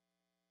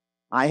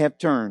 I have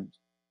turned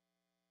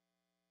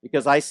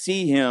because I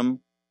see him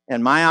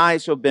and my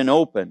eyes have been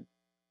opened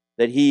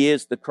that he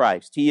is the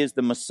Christ. He is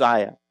the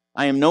Messiah.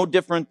 I am no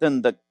different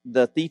than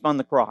the thief on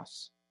the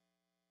cross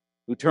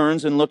who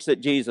turns and looks at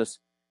Jesus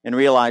and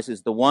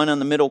realizes the one on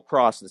the middle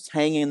cross that's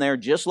hanging there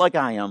just like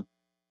I am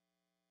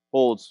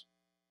holds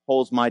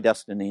my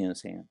destiny in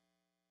his hand.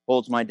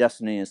 Holds my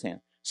destiny in his hand.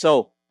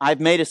 So I've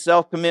made a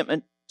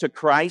self-commitment to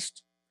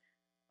Christ.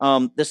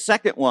 The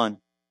second one,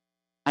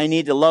 I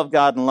need to love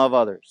God and love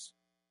others.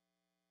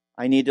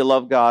 I need to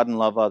love God and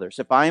love others.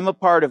 If I am a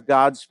part of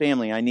God's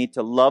family, I need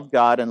to love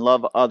God and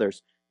love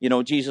others. You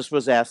know, Jesus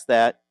was asked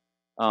that.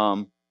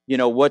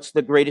 What's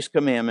the greatest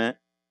commandment?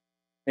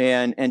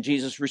 And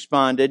Jesus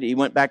responded. He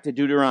went back to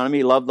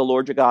Deuteronomy. Love the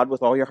Lord your God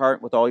with all your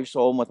heart, with all your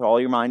soul, and with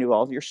all your mind, with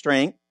all your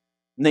strength.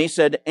 And they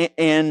said,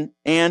 and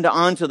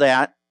onto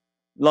that,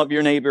 love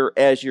your neighbor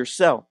as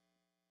yourself.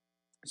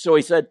 So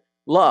he said,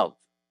 love.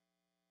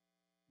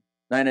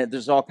 And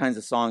there's all kinds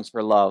of songs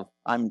for love.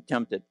 I'm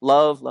tempted.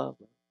 Love, love,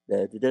 love.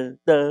 Da, da,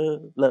 da,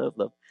 love,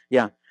 love.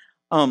 Yeah.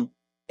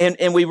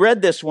 And we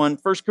read this one,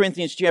 1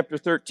 Corinthians chapter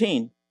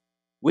 13,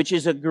 which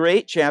is a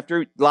great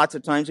chapter. Lots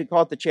of times we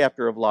call it the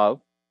chapter of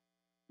love.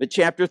 But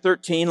chapter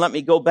 13, let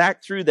me go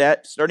back through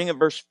that, starting at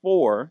verse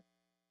 4.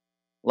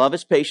 Love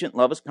is patient,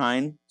 love is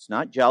kind, it's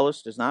not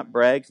jealous, does not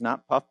brag, is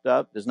not puffed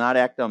up, does not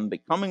act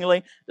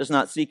unbecomingly, does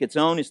not seek its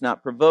own, is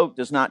not provoked,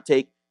 does not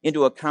take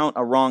into account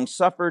a wrong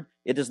suffered.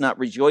 It does not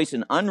rejoice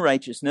in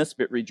unrighteousness,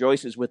 but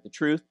rejoices with the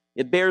truth.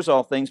 It bears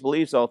all things,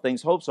 believes all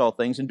things, hopes all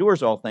things,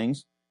 endures all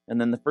things.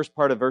 And then the first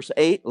part of verse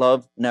 8,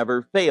 love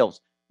never fails.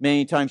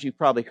 Many times you've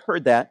probably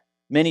heard that.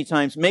 Many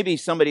times, maybe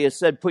somebody has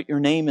said, put your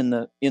name in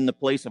the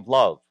place of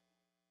love.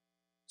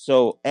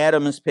 So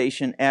Adam is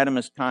patient, Adam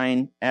is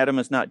kind, Adam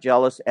is not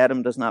jealous,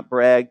 Adam does not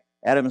brag,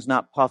 Adam is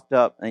not puffed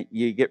up.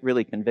 You get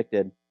really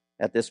convicted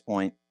at this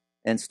point.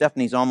 And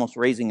Stephanie's almost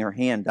raising her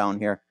hand down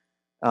here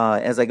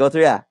as I go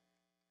through that.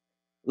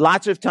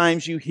 Lots of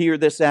times you hear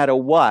this at a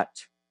what?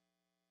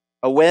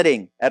 A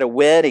wedding.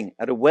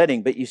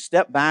 But you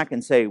step back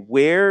and say,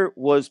 where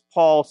was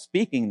Paul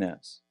speaking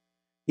this?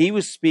 He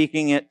was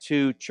speaking it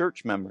to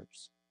church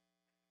members.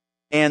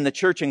 And the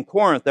church in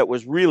Corinth that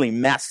was really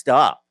messed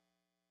up.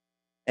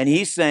 And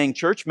he's saying,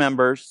 church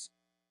members,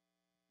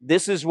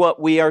 this is what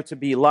we are to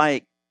be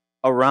like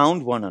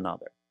around one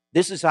another.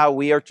 This is how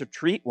we are to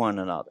treat one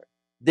another.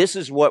 This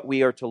is what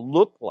we are to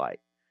look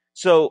like.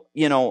 So,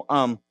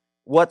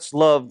 what's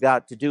love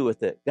got to do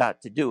with it?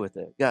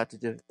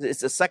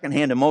 It's a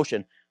secondhand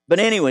emotion. But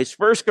anyways,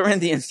 1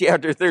 Corinthians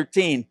chapter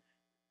 13.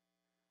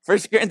 Go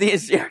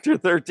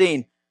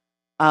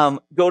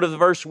to the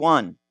verse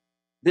 1.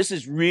 This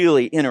is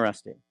really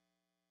interesting.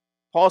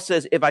 Paul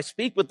says, if I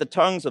speak with the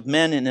tongues of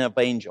men and of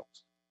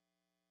angels,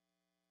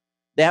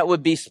 that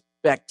would be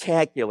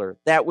spectacular.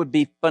 That would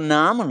be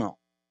phenomenal.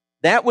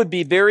 That would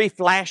be very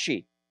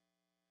flashy.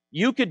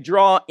 You could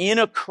draw in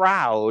a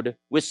crowd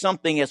with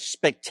something as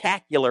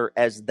spectacular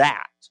as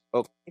that.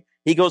 Okay?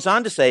 He goes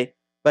on to say,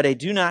 but I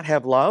do not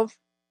have love.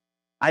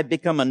 I've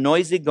become a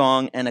noisy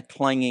gong and a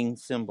clanging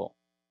cymbal.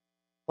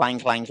 Clang,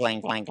 clang,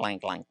 clang, clang, clang,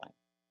 clang, clang.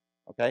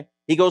 Okay?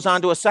 He goes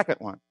on to a second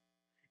one.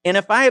 And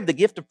if I have the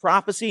gift of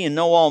prophecy and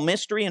know all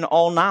mystery and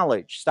all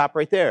knowledge, stop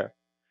right there.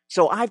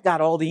 So I've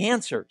got all the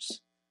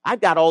answers.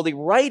 I've got all the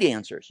right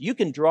answers. You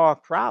can draw a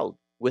crowd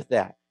with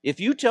that. If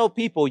you tell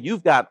people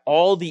you've got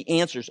all the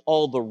answers,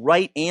 all the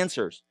right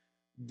answers,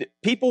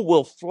 people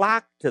will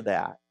flock to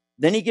that.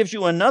 Then he gives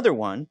you another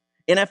one.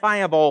 And if I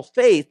have all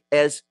faith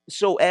as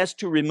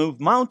to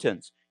remove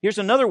mountains. Here's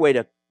another way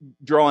to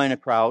draw in a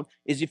crowd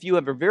is if you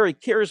have a very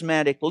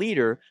charismatic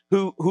leader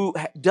who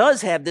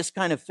does have this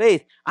kind of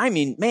faith. I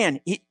mean,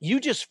 man, you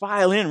just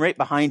file in right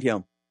behind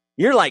him.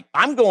 You're like,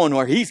 I'm going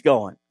where he's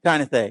going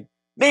kind of thing.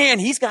 Man,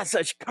 he's got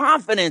such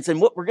confidence in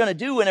what we're going to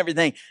do and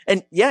everything.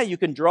 And yeah, you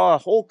can draw a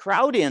whole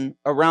crowd in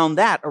around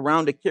that,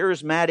 around a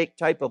charismatic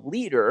type of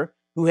leader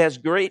who has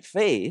great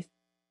faith.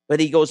 But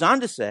he goes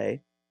on to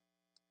say,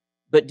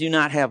 but do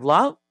not have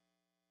love.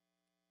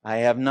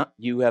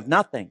 You have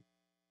nothing.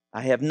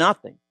 I have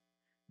nothing.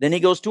 Then he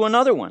goes to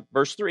another one,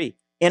 verse 3.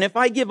 And if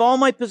I give all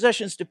my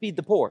possessions to feed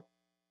the poor,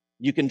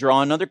 you can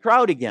draw another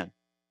crowd again.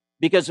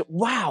 Because,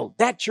 wow,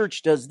 that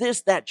church does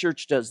this, that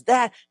church does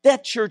that.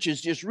 That church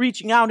is just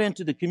reaching out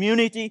into the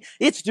community.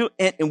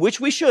 And which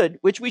we should.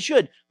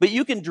 But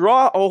you can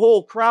draw a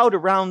whole crowd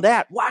around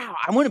that. Wow,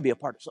 I want to be a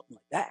part of something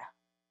like that,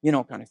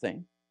 kind of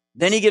thing.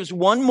 Then he gives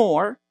one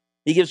more.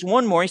 He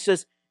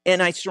says,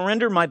 and I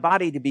surrender my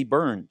body to be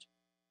burned.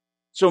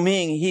 So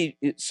meaning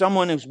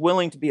someone who's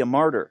willing to be a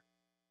martyr.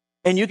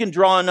 And you can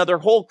draw another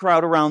whole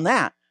crowd around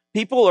that.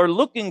 People are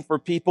looking for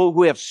people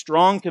who have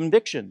strong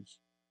convictions.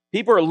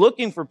 People are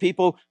looking for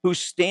people who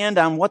stand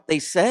on what they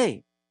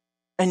say.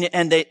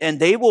 And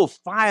they will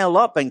file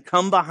up and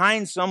come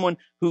behind someone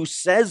who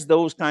says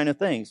those kind of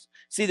things.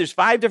 See, there's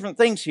 5 different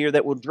things here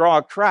that will draw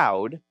a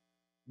crowd.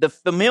 The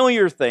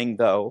familiar thing,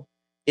 though,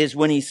 is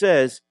when he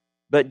says,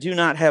 but do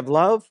not have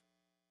love,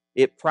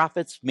 it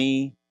profits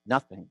me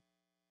nothing.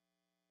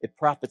 It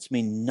profits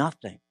me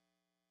nothing.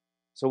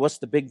 So what's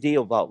the big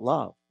deal about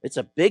love? It's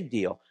a big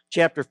deal.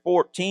 Chapter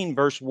 14,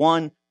 verse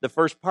 1, the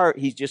first part,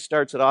 he just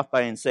starts it off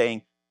by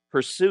saying,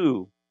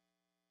 pursue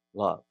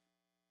love.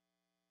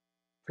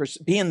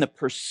 Be in the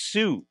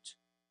pursuit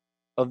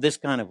of this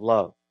kind of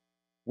love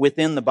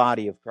within the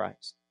body of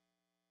Christ.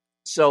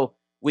 So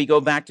we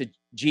go back to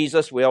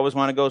Jesus. We always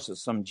want to go to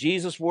some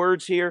Jesus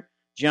words here.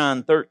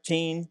 John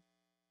 13,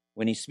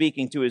 when he's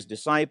speaking to his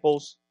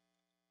disciples,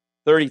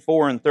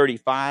 34 and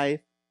 35.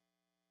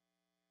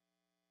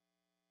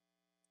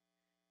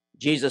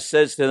 Jesus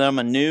says to them,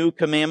 a new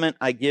commandment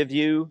I give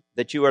you,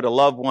 that you are to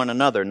love one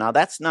another. Now,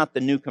 that's not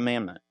the new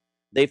commandment.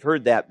 They've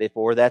heard that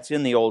before. That's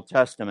in the Old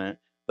Testament.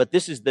 But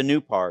this is the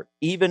new part.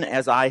 Even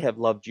as I have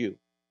loved you.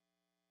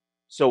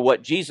 So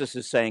what Jesus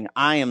is saying,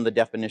 I am the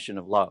definition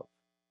of love.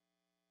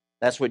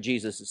 That's what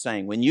Jesus is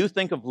saying. When you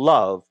think of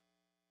love,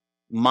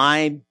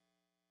 I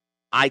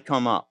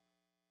come up.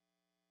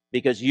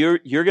 Because you're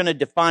going to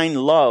define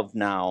love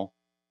now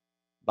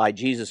by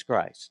Jesus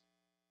Christ.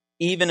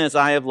 Even as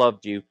I have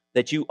loved you,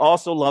 that you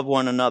also love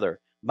one another.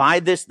 By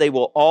this they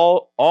will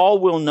all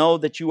will know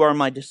that you are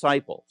my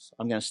disciples.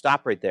 I'm going to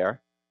stop right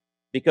there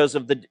because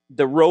of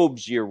the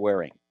robes you're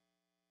wearing.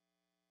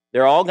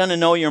 They're all going to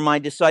know you're my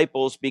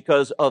disciples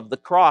because of the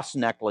cross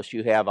necklace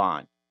you have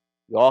on.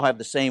 You all have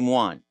the same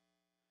one.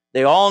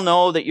 They all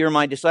know that you're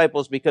my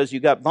disciples because you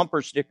got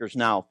bumper stickers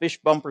now, fish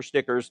bumper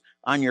stickers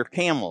on your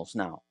camels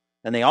now.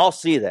 And they all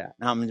see that.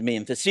 Now I'm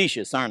being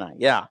facetious, aren't I?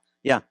 Yeah.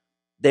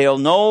 They'll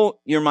know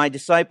you're my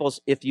disciples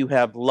if you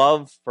have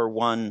love for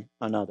one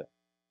another.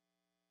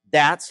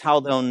 That's how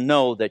they'll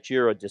know that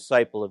you're a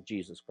disciple of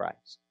Jesus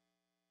Christ.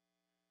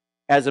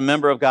 As a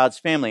member of God's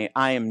family,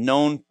 I am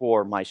known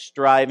for my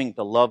striving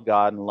to love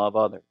God and love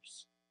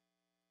others.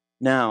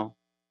 Now,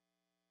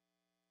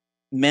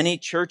 many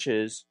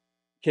churches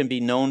can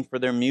be known for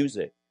their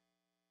music.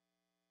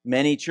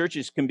 Many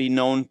churches can be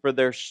known for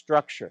their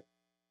structure.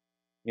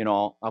 You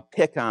know, I'll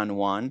pick on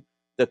one,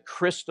 the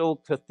Crystal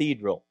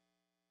Cathedral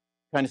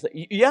kind of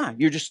thing. Yeah,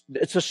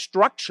 it's a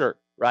structure,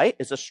 right?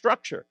 It's a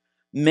structure.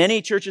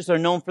 Many churches are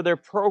known for their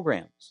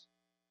programs.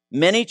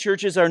 Many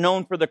churches are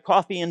known for their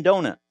coffee and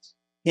donuts.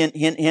 Hint,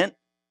 hint, hint.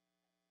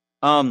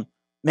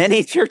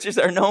 Many churches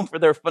are known for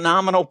their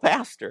phenomenal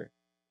pastor.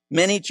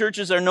 Many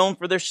churches are known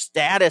for their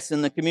status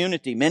in the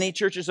community. Many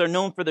churches are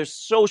known for their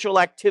social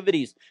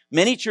activities.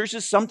 Many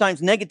churches,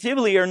 sometimes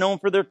negatively, are known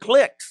for their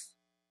cliques.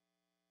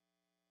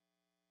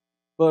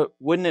 But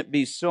wouldn't it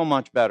be so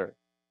much better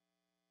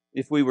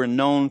if we were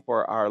known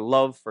for our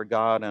love for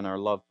God and our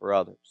love for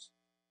others?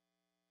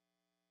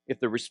 If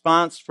the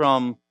response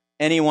from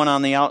anyone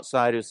on the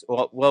outside is,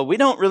 well, we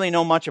don't really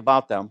know much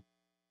about them,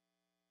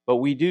 but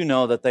we do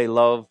know that they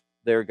love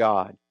their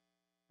God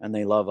and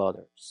they love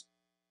others.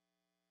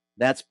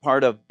 That's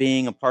part of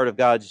being a part of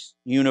God's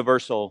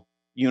universal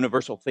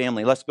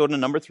family. Let's go to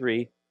number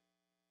three.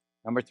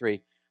 Number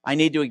three, I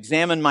need to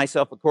examine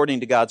myself according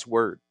to God's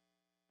word.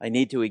 I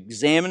need to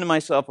examine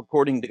myself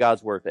according to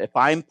God's word. If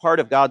I'm part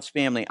of God's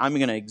family, I'm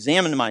going to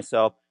examine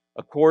myself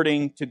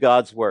according to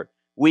God's word.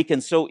 We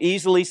can so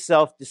easily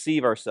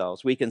self-deceive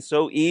ourselves. We can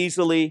so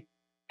easily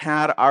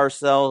pat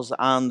ourselves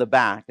on the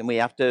back, and we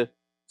have to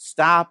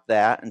stop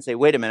that and say,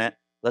 wait a minute,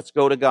 let's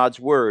go to God's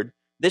word.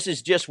 This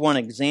is just one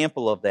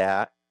example of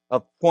that,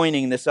 of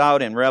pointing this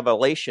out in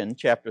Revelation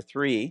chapter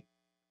 3.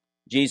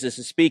 Jesus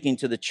is speaking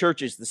to the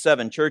churches, the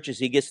 7 churches.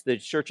 He gets to the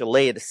church of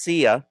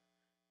Laodicea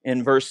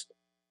in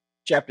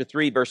chapter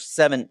 3, verse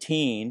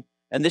 17.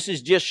 And this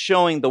is just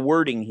showing the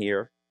wording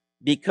here.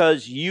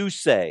 Because you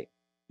say.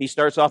 He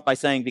starts off by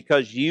saying,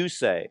 because you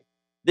say.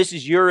 This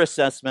is your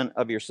assessment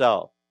of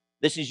yourself.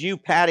 This is you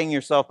patting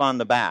yourself on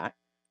the back.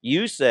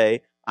 You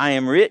say, I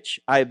am rich,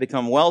 I have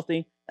become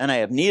wealthy, and I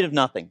have need of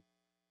nothing.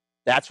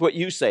 That's what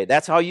you say.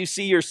 That's how you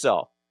see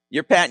yourself.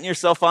 You're patting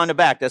yourself on the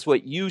back. That's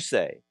what you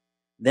say.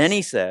 Then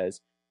he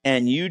says,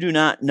 and you do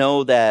not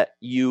know that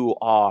you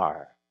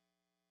are.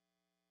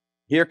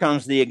 Here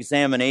comes the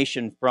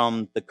examination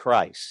from the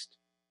Christ.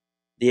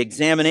 The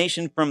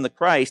examination from the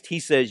Christ, he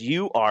says,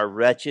 you are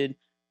wretched,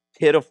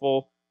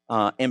 pitiful,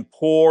 and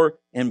poor,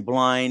 and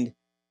blind,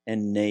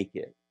 and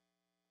naked.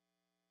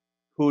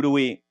 Who do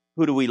we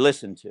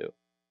listen to?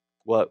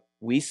 What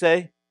we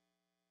say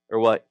or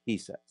what he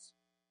says?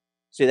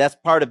 See, that's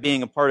part of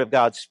being a part of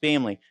God's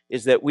family,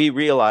 is that we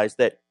realize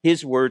that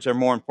his words are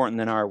more important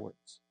than our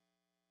words.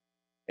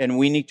 And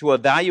we need to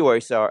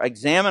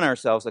examine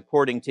ourselves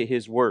according to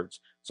his words.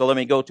 So let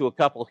me go to a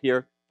couple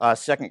here.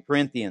 2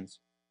 Corinthians.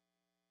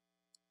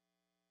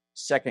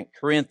 2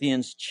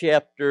 Corinthians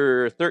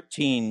chapter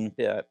 13,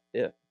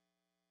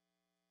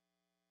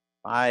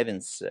 5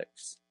 and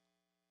 6.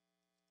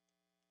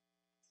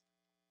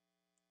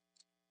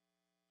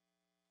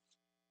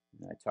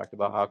 I talked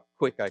about how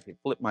quick I could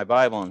flip my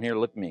Bible, and here,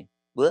 look at me.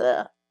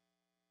 Blah.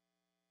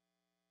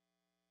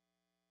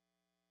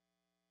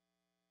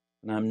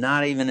 And I'm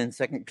not even in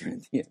 2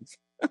 Corinthians.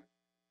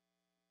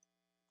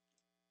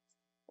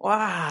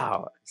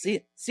 Wow.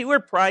 See where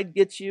pride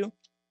gets you?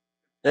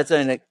 That's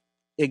an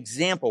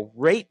example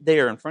right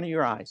there in front of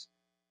your eyes.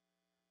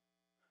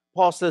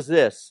 Paul says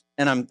this,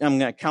 and I'm going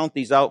to count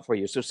these out for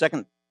you. So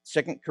 2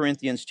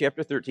 Corinthians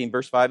chapter 13,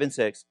 verse 5 and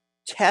 6,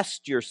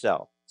 test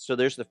yourself. So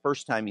there's the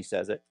first time he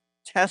says it.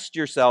 Test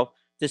yourself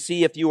to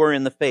see if you are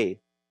in the faith.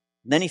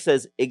 And then he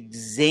says,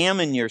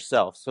 examine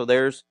yourself. So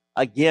there's,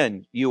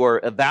 again, you are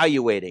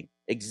evaluating.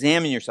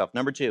 Examine yourself.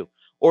 Number 2.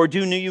 Or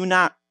do you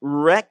not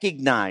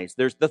recognize?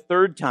 There's the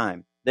third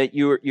time that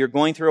you're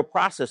going through a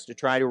process to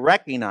try to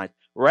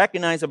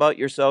recognize about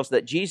yourselves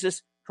that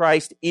Jesus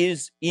Christ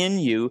is in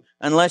you,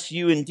 unless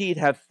you indeed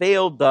have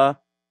failed the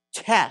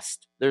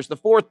test. There's the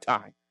fourth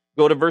time.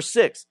 Go to verse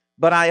 6.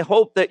 But I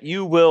hope that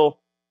you will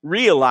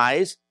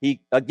realize,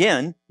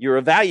 you're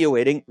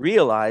evaluating,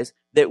 realize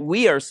that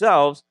we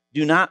ourselves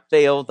do not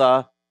fail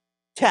the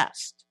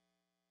test.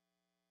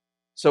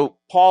 So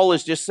Paul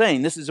is just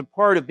saying, this is a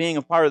part of being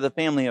a part of the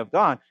family of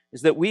God,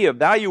 is that we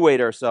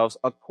evaluate ourselves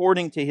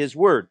according to his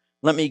word.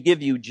 Let me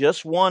give you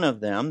just one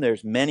of them.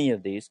 There's many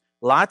of these.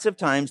 Lots of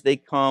times they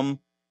come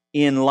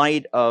in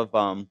light of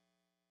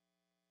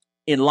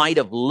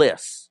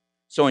lists.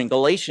 So in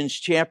Galatians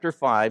chapter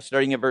 5,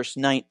 starting at verse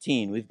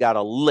 19, we've got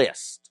a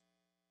list.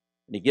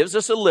 And he gives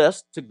us a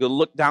list to go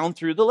look down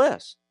through the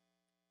list.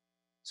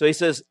 So he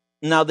says,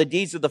 now the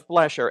deeds of the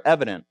flesh are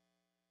evident.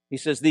 He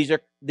says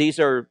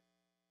there's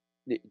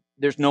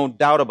no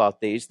doubt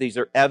about these. These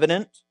are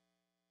evident.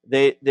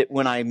 That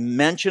when I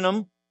mention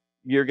them,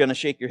 you're going to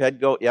shake your head,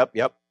 go, yep,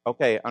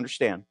 okay,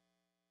 understand.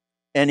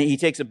 And he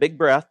takes a big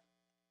breath,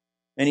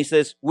 and he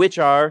says, which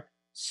are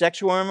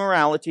sexual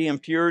immorality,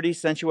 impurity,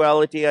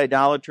 sensuality,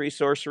 idolatry,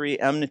 sorcery,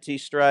 enmity,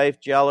 strife,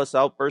 jealous,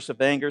 outbursts of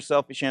anger,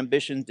 selfish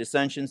ambition,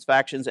 dissensions,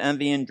 factions,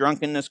 envying,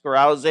 drunkenness,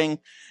 carousing.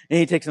 And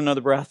he takes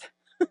another breath.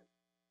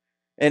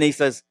 And he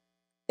says,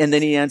 and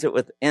then he ends it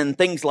with, and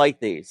things like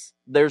these.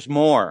 There's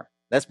more.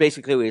 That's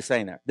basically what he's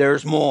saying there.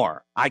 There's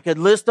more. I could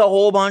list a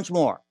whole bunch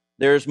more.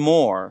 There's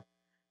more,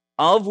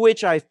 of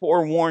which I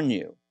forewarn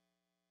you.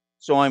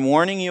 So I'm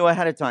warning you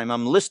ahead of time.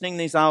 I'm listing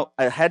these out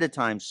ahead of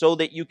time so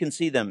that you can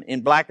see them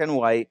in black and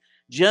white,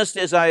 just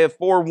as I have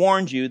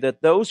forewarned you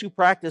that those who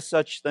practice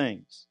such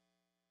things,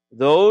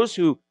 those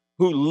who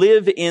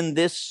live in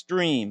this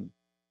stream,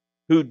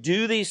 who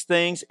do these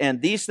things,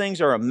 and these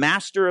things are a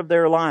master of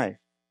their life,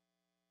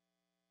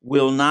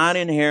 will not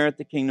inherit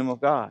the kingdom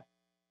of God.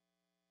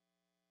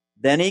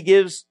 Then he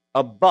gives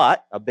a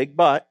big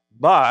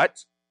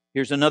but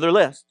here's another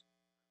list.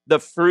 The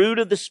fruit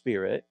of the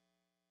Spirit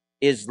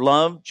is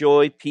love,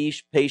 joy,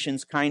 peace,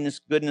 patience, kindness,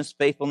 goodness,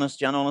 faithfulness,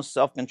 gentleness,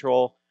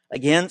 self-control.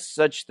 Against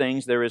such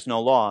things there is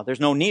no law. There's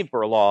no need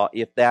for a law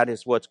if that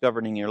is what's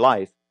governing your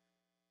life.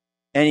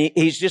 And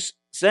he's just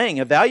saying,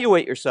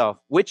 evaluate yourself.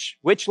 Which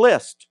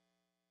list?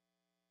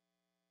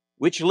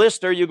 Which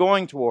list are you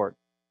going toward?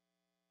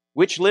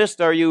 Which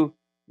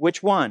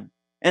one?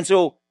 And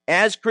so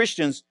as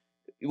Christians,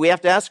 we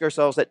have to ask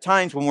ourselves at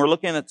times when we're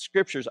looking at the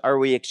scriptures, are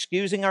we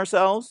excusing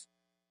ourselves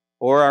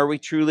or are we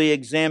truly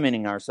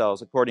examining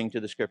ourselves according to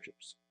the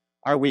scriptures?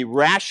 Are we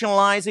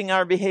rationalizing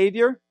our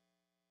behavior?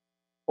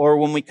 Or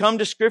when we come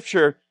to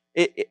scripture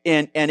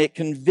and it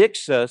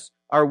convicts us,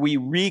 are we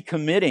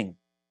recommitting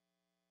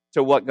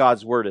to what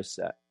God's word has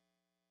said?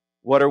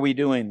 What are we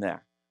doing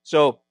there?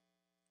 So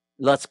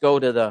let's go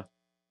to the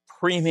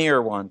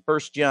premier one, 1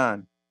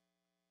 John.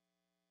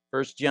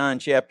 1 John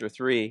chapter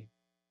 3.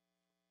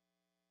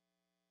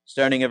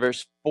 Starting at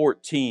verse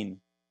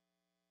 14.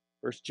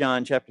 1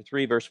 John chapter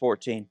 3, verse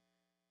 14.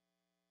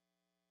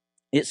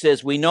 It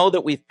says, we know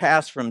that we've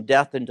passed from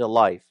death into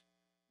life.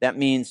 That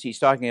means he's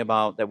talking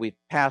about that we've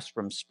passed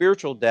from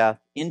spiritual death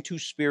into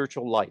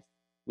spiritual life.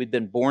 We've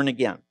been born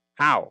again.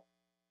 How?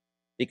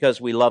 Because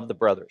we love the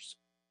brothers.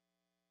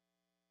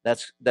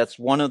 That's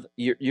one of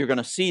you're going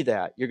to see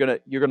that. You're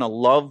going to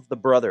love the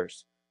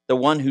brothers. The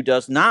one who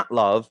does not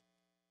love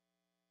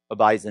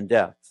abides in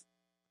death.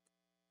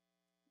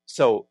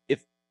 So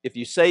if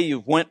you say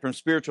you've went from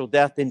spiritual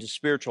death into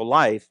spiritual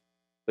life,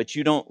 but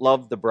you don't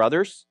love the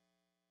brothers,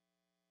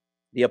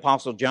 the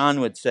Apostle John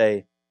would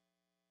say,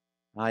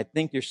 I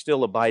think you're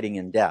still abiding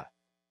in death.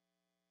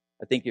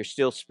 I think you're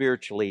still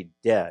spiritually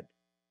dead.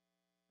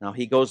 Now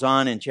he goes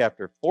on in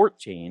chapter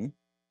 14,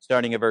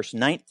 starting at verse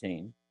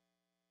 19,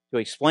 to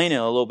explain it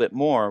a little bit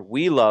more.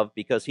 We love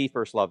because he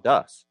first loved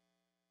us.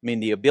 I mean,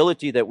 the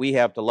ability that we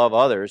have to love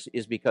others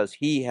is because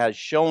he has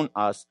shown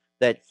us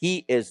that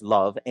he is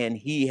love and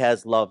he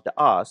has loved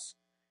us.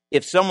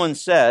 If someone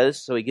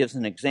says, so he gives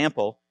an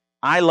example,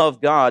 I love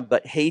God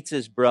but hates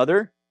his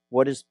brother,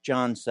 what does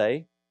John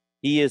say?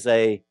 He is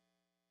a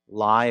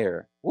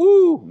liar.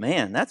 Woo,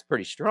 man, that's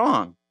pretty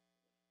strong.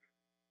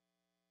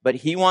 But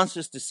he wants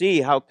us to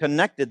see how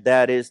connected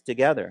that is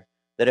together.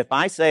 That if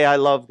I say I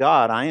love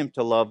God, I am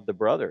to love the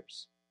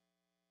brothers.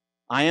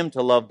 I am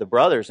to love the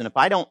brothers. And if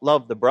I don't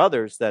love the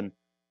brothers, then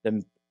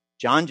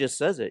John just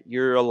says it.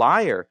 You're a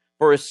liar.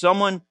 For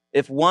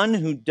if one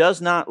who does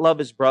not love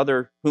his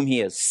brother whom he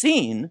has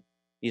seen,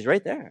 he's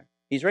right there.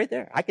 He's right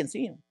there. I can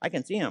see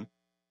him.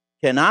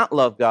 Cannot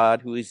love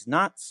God who is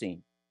not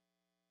seen.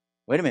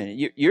 Wait a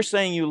minute. You're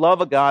saying you love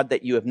a God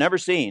that you have never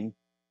seen,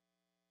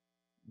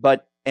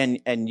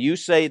 and you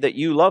say that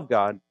you love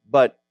God,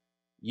 but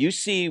You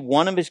see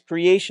one of his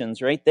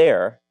creations right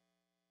there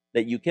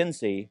that you can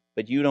see,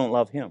 but you don't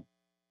love him.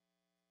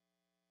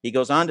 He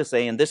goes on to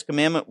say, "In this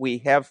commandment we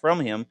have from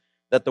him,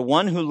 that the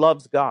one who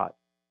loves God,"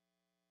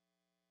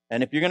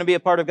 and if you're going to be a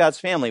part of God's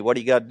family, what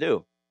do you got to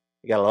do?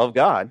 You got to love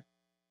God,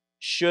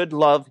 "should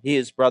love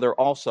his brother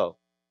also."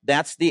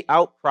 That's the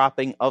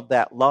outcropping of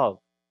that love,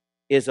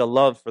 is a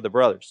love for the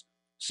brothers.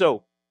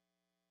 So,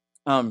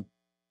 as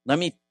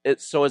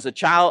a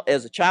child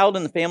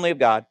in the family of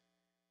God,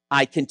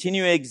 I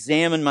continue to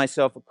examine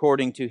myself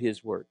according to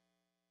his word.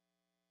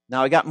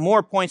 Now, I got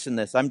more points in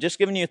this. I'm just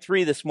giving you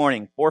 3 this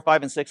morning, 4,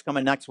 5, and 6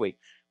 coming next week.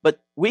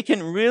 But we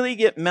can really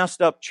get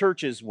messed up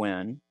churches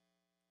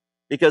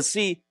because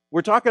see,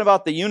 we're talking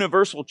about the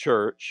universal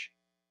church,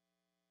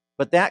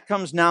 but that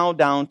comes now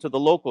down to the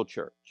local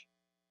church.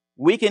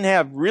 We can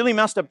have really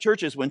messed up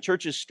churches when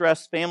churches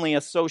stress family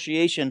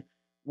association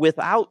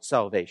without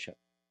salvation.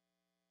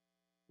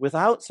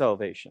 Without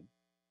salvation.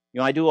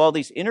 I do all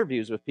these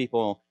interviews with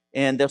people,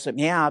 and they'll say,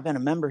 "Yeah, I've been a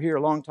member here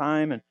a long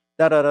time," and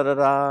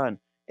da-da-da-da-da,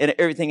 and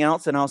everything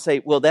else. And I'll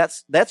say, well,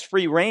 that's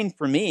free reign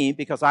for me,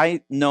 because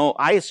I know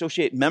I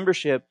associate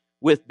membership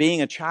with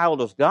being a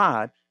child of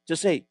God. To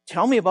say,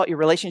 tell me about your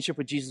relationship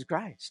with Jesus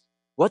Christ.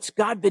 What's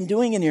God been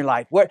doing in your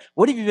life? What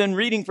have you been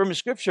reading from the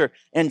scripture?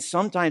 And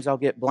sometimes I'll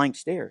get blank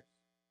stares.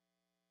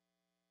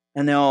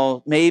 And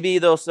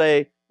they'll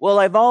say, well,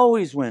 I've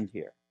always went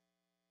here.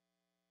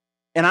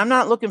 And I'm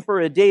not looking for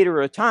a date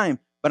or a time,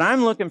 but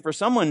I'm looking for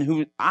someone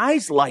whose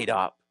eyes light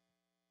up.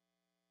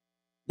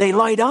 They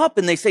light up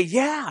and they say,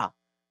 yeah,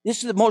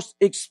 this is the most,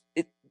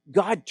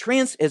 God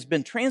has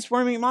been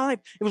transforming my life.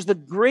 It was the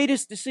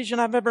greatest decision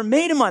I've ever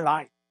made in my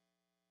life.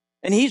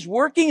 And he's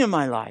working in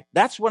my life.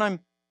 That's what I'm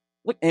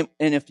looking.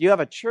 And if you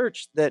have a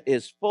church that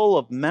is full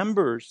of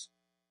members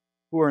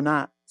who are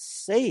not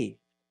saved,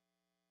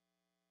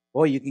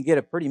 boy, you can get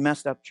a pretty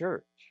messed up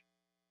church.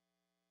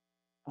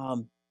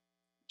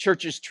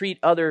 Churches treat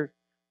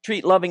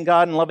loving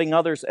God and loving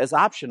others as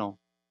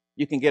optional.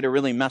 You can get a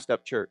really messed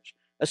up church,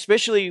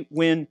 especially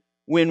when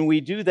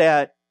we do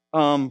that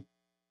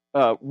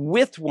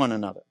with one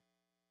another.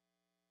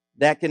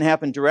 That can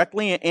happen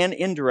directly and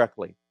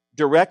indirectly.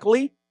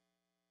 Directly,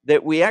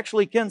 that we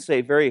actually can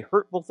say very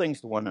hurtful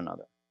things to one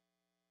another.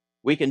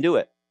 We can do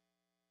it.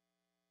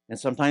 And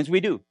sometimes we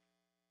do.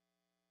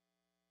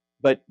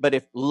 But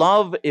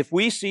if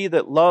we see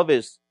that love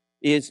is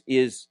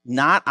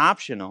not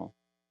optional,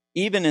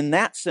 even in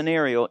that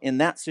scenario, in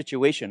that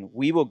situation,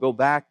 we will go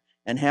back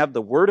and have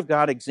the Word of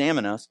God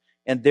examine us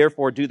and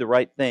therefore do the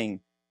right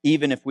thing,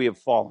 even if we have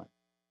fallen.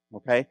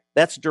 Okay?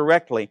 That's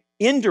directly.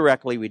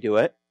 Indirectly, we do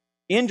it.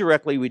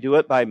 Indirectly, we do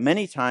it by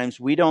many times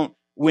we don't,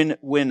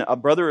 when a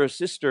brother or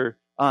sister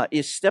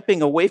is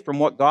stepping away from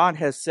what God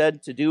has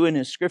said to do in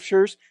His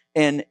Scriptures,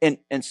 and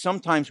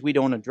sometimes we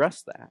don't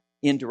address that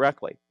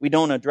indirectly. We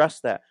don't address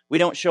that. We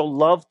don't show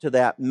love to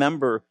that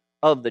member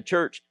of the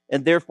church,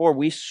 and therefore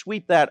we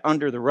sweep that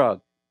under the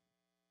rug.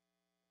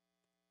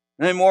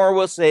 And more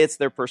we'll say it's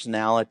their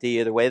personality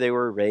or the way they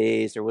were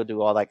raised, or we'll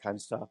do all that kind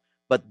of stuff.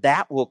 But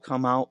that will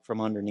come out from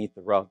underneath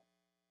the rug.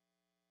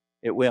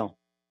 It will,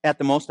 at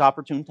the most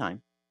opportune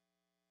time.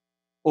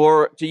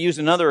 Or to use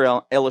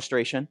another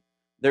illustration,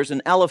 there's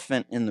an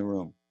elephant in the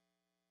room.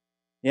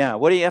 Yeah,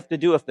 what do you have to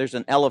do if there's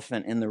an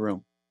elephant in the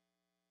room?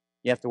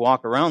 You have to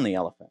walk around the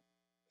elephant.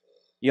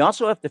 You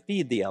also have to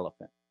feed the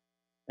elephant.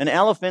 And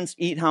elephants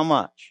eat how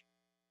much?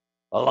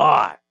 A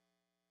lot.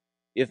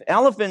 If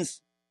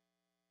elephants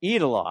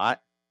eat a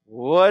lot,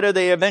 what are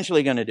they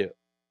eventually going to do?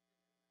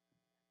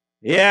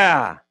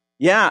 Yeah.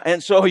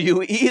 And so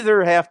you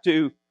either have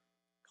to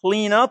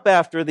clean up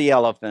after the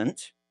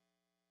elephant,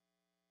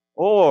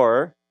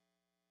 or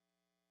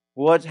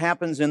what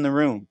happens in the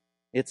room?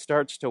 It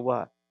starts to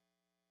what?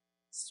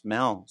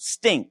 Smell.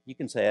 Stink. You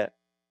can say it.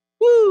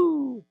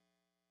 Woo!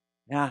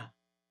 Yeah.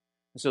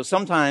 So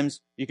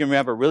sometimes you can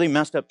have a really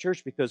messed up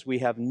church because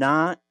we've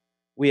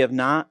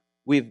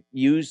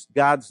used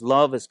God's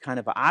love as kind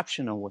of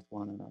optional with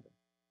one another.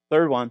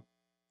 Third one,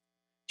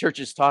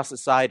 churches toss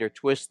aside or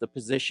twist the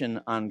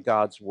position on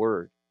God's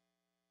word.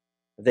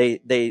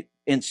 They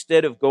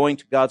instead of going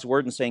to God's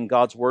word and saying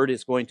God's word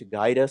is going to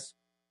guide us,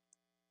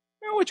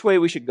 which way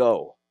we should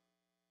go?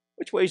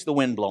 Which way's the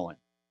wind blowing?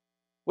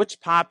 What's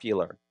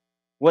popular?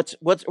 What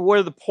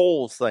are the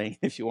polls saying?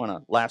 If you want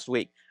to, last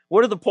week,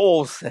 what are the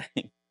polls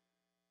saying?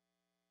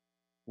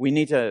 We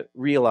need to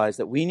realize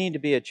that we need to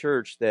be a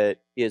church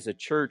that is a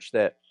church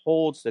that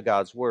holds to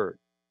God's word.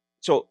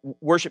 So,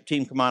 worship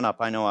team, come on up.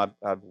 I know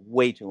I've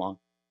way too long.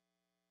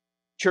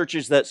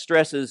 Churches that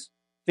stresses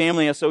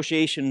family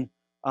association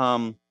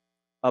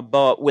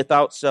about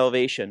without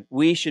salvation.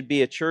 We should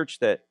be a church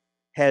that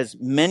has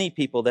many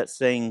people that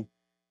sing,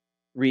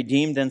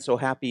 redeemed and so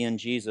happy in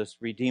Jesus,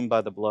 redeemed by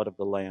the blood of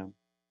the Lamb.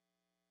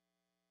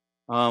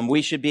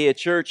 We should be a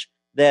church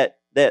that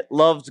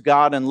loves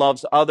God and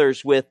loves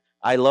others with,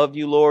 I love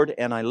you, Lord,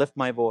 and I lift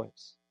my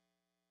voice.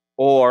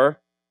 Or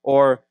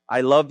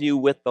I love you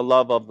with the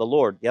love of the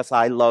Lord. Yes,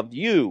 I love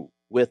you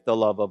with the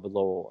love of the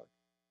Lord.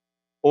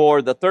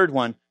 Or the third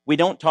one, we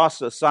don't toss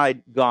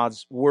aside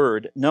God's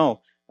word.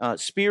 No,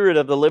 Spirit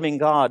of the living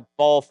God,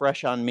 fall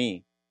fresh on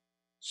me.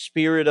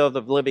 Spirit of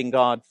the living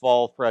God,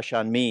 fall fresh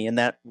on me. And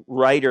that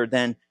writer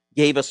then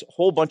gave us a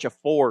whole bunch of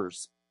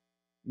fours.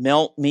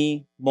 Melt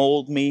me,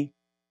 mold me,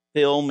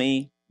 fill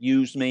me,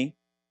 use me.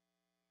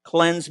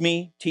 Cleanse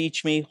me,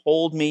 teach me,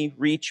 hold me,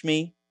 reach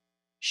me.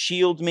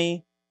 Shield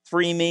me,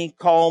 free me,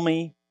 call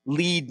me,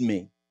 lead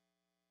me.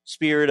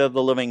 Spirit of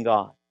the living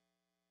God,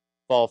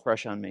 fall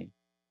fresh on me.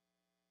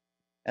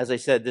 As I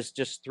said, this is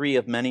just 3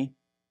 of many.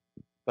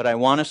 But I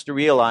want us to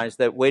realize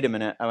that, wait a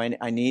minute,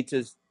 I need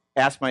to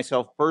ask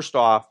myself, first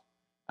off,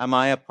 am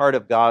I a part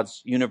of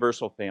God's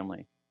universal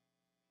family?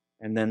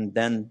 And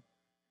then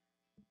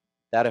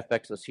that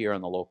affects us here on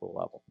the local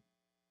level.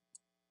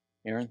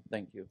 Aaron,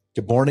 thank you.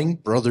 Good morning,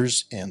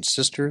 brothers and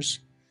sisters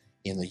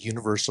in the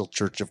Universal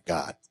Church of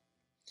God.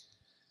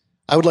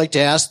 I would like to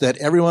ask that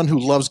everyone who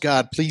loves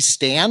God please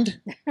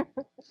stand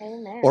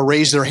Amen. or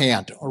raise their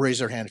hand. Or raise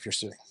their hand if you're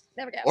sitting.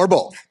 There we go. Or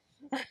both.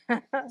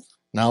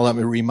 Now let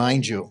me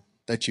remind you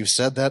that you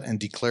said that and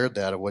declared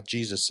that of what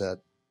Jesus said.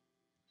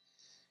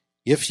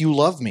 If you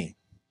love me,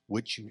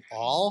 which you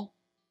all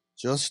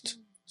just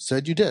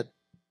said you did,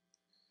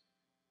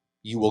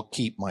 you will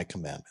keep my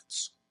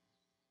commandments.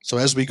 So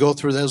as we go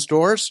through those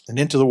doors and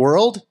into the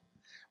world,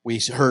 we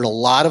heard a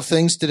lot of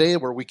things today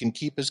where we can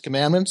keep his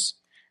commandments.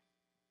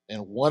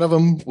 And one of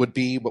them would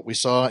be what we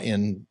saw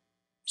in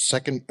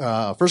 1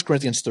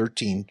 Corinthians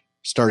 13,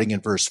 starting in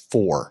verse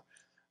 4.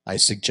 I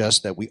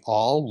suggest that we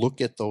all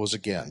look at those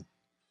again.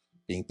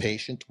 Being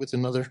patient with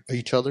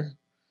each other,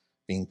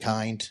 being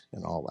kind,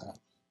 and all that.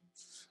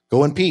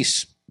 Go in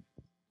peace.